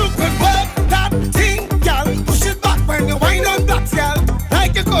you could work that thing, girl. Push it back when you wind on blocks, girl.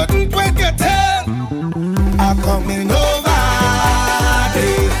 Like you couldn't wait your turn. I'm coming over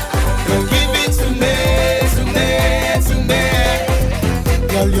there. Girl, give it to me,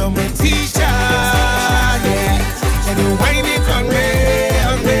 girl, you're my teacher, yeah. And you wind it on me.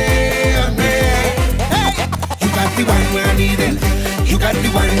 Hey, you got the one we're needing. You got the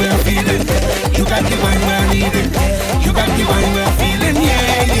one we're feeling. You got the one we're needing. You got the one we're feeling.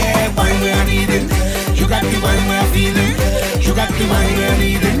 Yeah, yeah, one we're needing. You got the one we're feeling. You got the one we're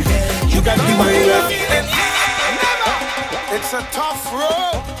needing. You got the one we're feeling. It's a tough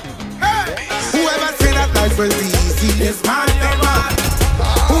road. Hey. Whoever said that life will be easy is man.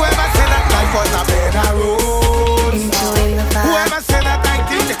 Whoever said that life was a better road. Whoever said that I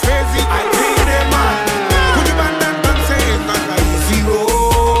think they're crazy, I think they're mad. Put the band and say it's not an easy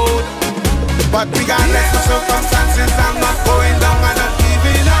road. But regardless of circumstances, I'm not going down and not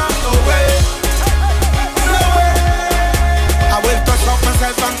giving up. No way, no way. I will touch up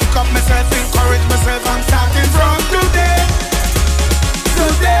myself and pick up myself, encourage myself. I'm starting from today.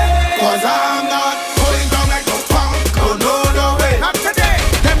 Cause I'm not going down like no punk. Oh no, no way. Not today.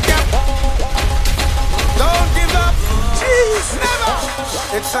 Don't give up. Jeez, never.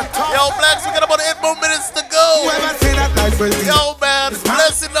 It's a tough. Yo, Blacks, we got about 8 more minutes to go. Whoever said that life will be. Yo, man,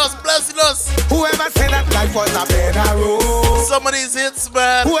 blessing us, blessing us. Whoever said that life was a better road. Some of these hits,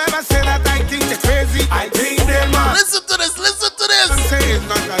 man. Whoever said that I think they're crazy, I think they're mad. Listen to this, listen to this. I'm saying it's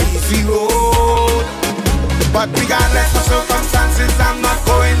not an easy road. But regardless of circumstances, I'm not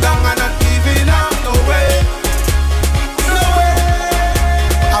going down and not giving up. No way, no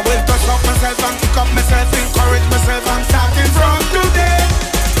way. I will touch up myself and pick up myself, encourage myself. I'm starting from today.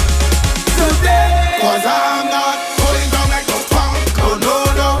 Cause I'm not going down like no punk. Oh no,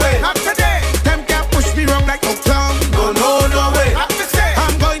 no way. Not today. Them can't push me wrong like no clown. Oh no, no way. I'm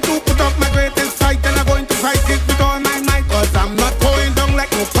going to put up my greatest fight and I'm going to fight it with all my might. Cause I'm not going down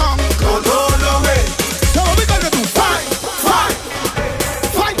like no punk. Oh no, no way. So what we gonna do? Fight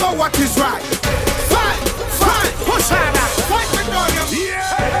for what is right. Fight, push harder. Fight with all your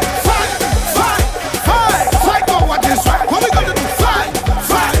fight for what is right. What we gonna do? Fight,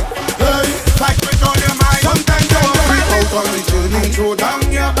 hey, fight with all your might. Sometimes you break out on the journey, throw down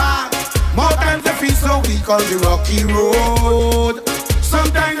your back. More times you feel so weak on the rocky road.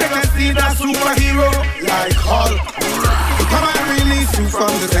 Sometimes you can see that superhero like Hulk. Come and release you from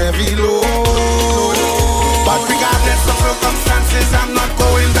this heavy load. But regardless of circumstances, I'm not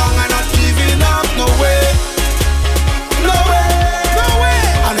going down and not giving up. No way, no way, no way.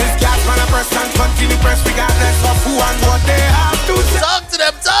 And this gas man a press and continue press regardless of who and what they have to say. Talk to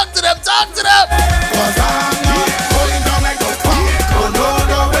them, talk to them, talk to them. Cause I'm not going down like no punk. Oh no,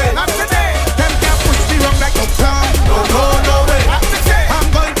 no way. Not today. Them can't push me wrong like no clown. Oh no, no way. Not today.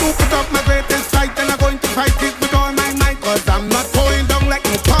 I'm going to put up my greatest fight and I'm going to fight it with all my might. Cause I'm not going down like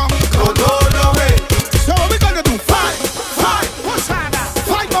no punk. Oh no, no way. So what we gonna do? Fight, push harder.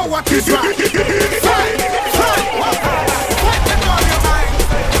 Fight for what is right. Fight with all your might.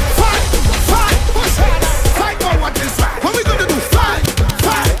 Fight, push harder. Fight for what is right. What we gonna do? Fight,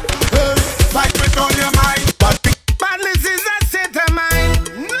 hey, fight with all your might. But madness is a state of mind.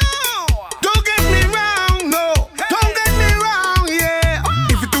 No, don't get me wrong. No, don't get me wrong. Yeah,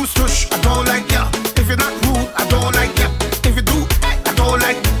 if you do stush, I don't like ya. If you're not rude, I don't like ya. If you do, I don't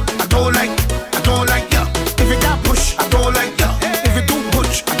like ya. If you got push, I don't like ya. If you do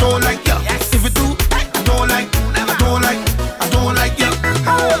push, I don't like ya. If you do, I don't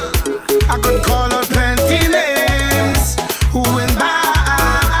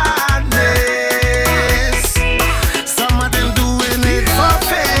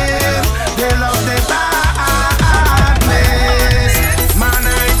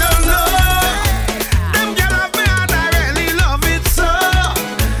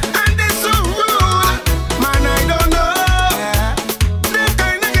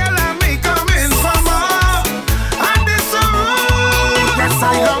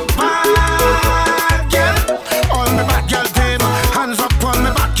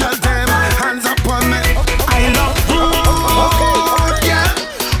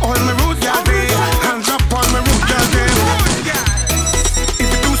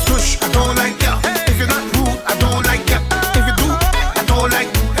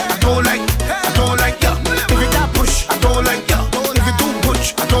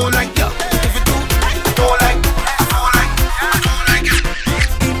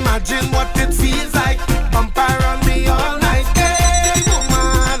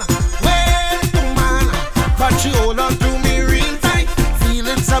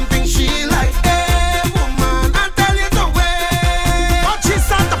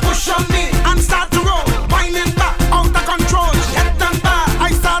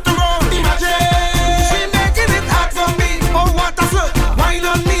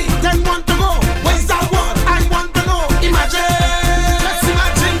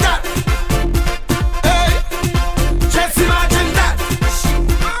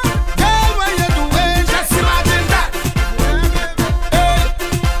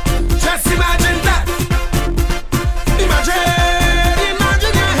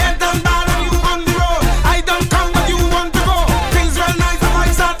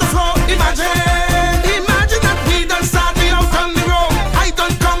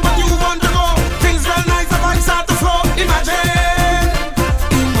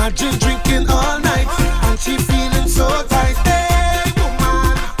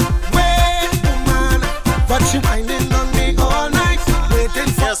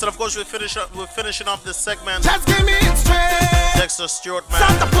course, we're finishing off this segment. Just give me it straight. Dexter Stewart, man.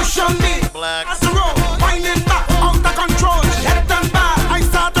 Start to push on me. Black. As the road, winding back, out of control. Head and back, I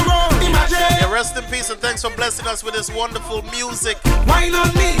start to roll. Imagine. Yeah, rest in peace and thanks for blessing us with this wonderful music. Wine on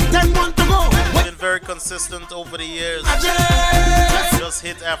me, then want to go. Been very consistent over the years. Just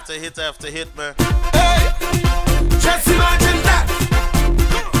hit after hit after hit, man. Hey, just imagine that.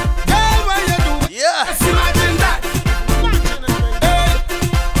 Hey, what you do? Yeah. Just imagine that. Hey,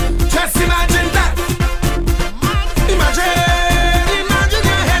 just imagine that. Imagine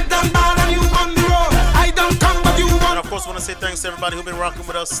your head down bad and you on the road. I don't come, but you want. And of course, want to say thanks to everybody who's been rocking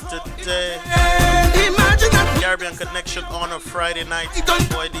with us today. Imagine that. Caribbean Connection on a Friday night.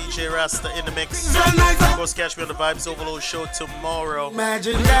 Boy DJ Rasta in the mix. Of course, catch me on the Vibes Overload show tomorrow.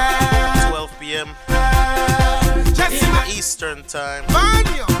 Imagine that. 12 p.m. Eastern time.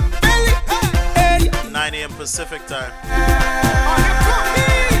 9 a.m. Pacific time.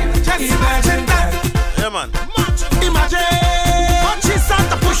 Just imagine that. Yeah, man. Imagine. But she start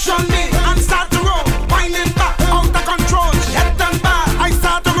to push on me and start to roll. Winding back, out of control. Head and back, I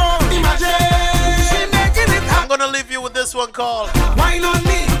start to roll. Imagine. She making it happen. I'm gonna leave you with this one called Wine on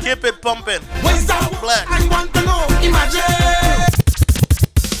me. Keep It Pumping. Where's that Black? I want to know. Imagine.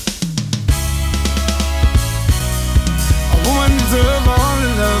 A woman deserves all the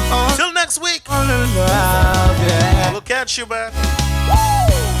love. Till next week. All the love, yeah. We'll catch you, man.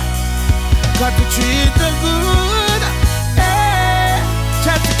 Got to treat her good. Hey,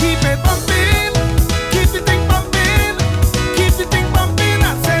 try to keep it pumping. Keep the thing pumping. Keep the thing pumping.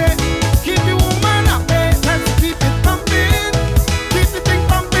 I say, keep the woman happy. Try to keep it pumping. Keep the thing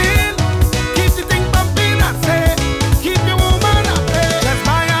pumping. Keep the thing pumping. I say, keep the woman happy. Let's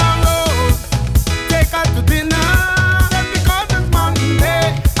buy our rose. Take her to dinner. Just because it's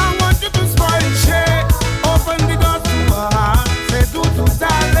Monday, I want you to spoil it, shit. Open the door to her heart. Say, do to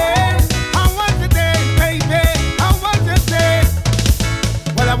darling.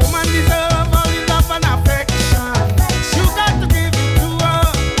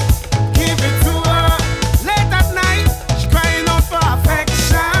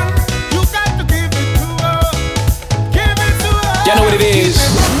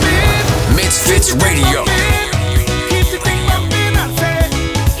 MizFitz Radio.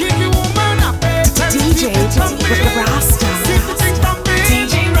 DJ Rasta.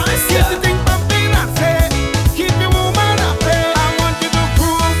 DJ Rasta. Keep your woman up. I want you to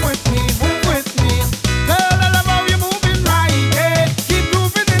groove with me, move with me. Girl, I love how you're moving right there. Keep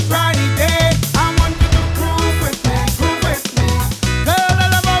moving it right there. I want you to groove with me, groove with me. Girl, I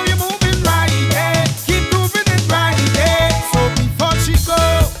love how you're moving right there. Keep moving it right there. So before she go,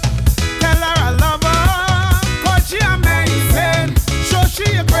 tell her I love her. 'Cause she amazing. Show she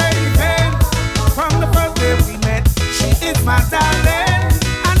a craving. From the first day we met, she is my darling.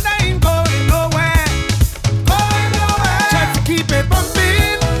 And I ain't going nowhere. Going nowhere. Try to keep it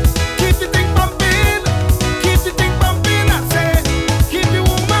pumping. Keep the thing pumping. Keep the thing pumping. I say, keep the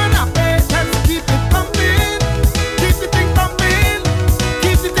woman happy. Try to keep it pumping. Keep the thing pumping.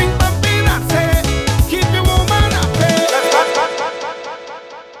 Keep the thing pumping. I say, keep the woman happy.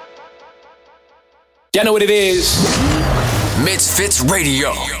 You know what it is. MizFitz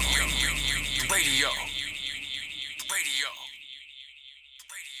Radio.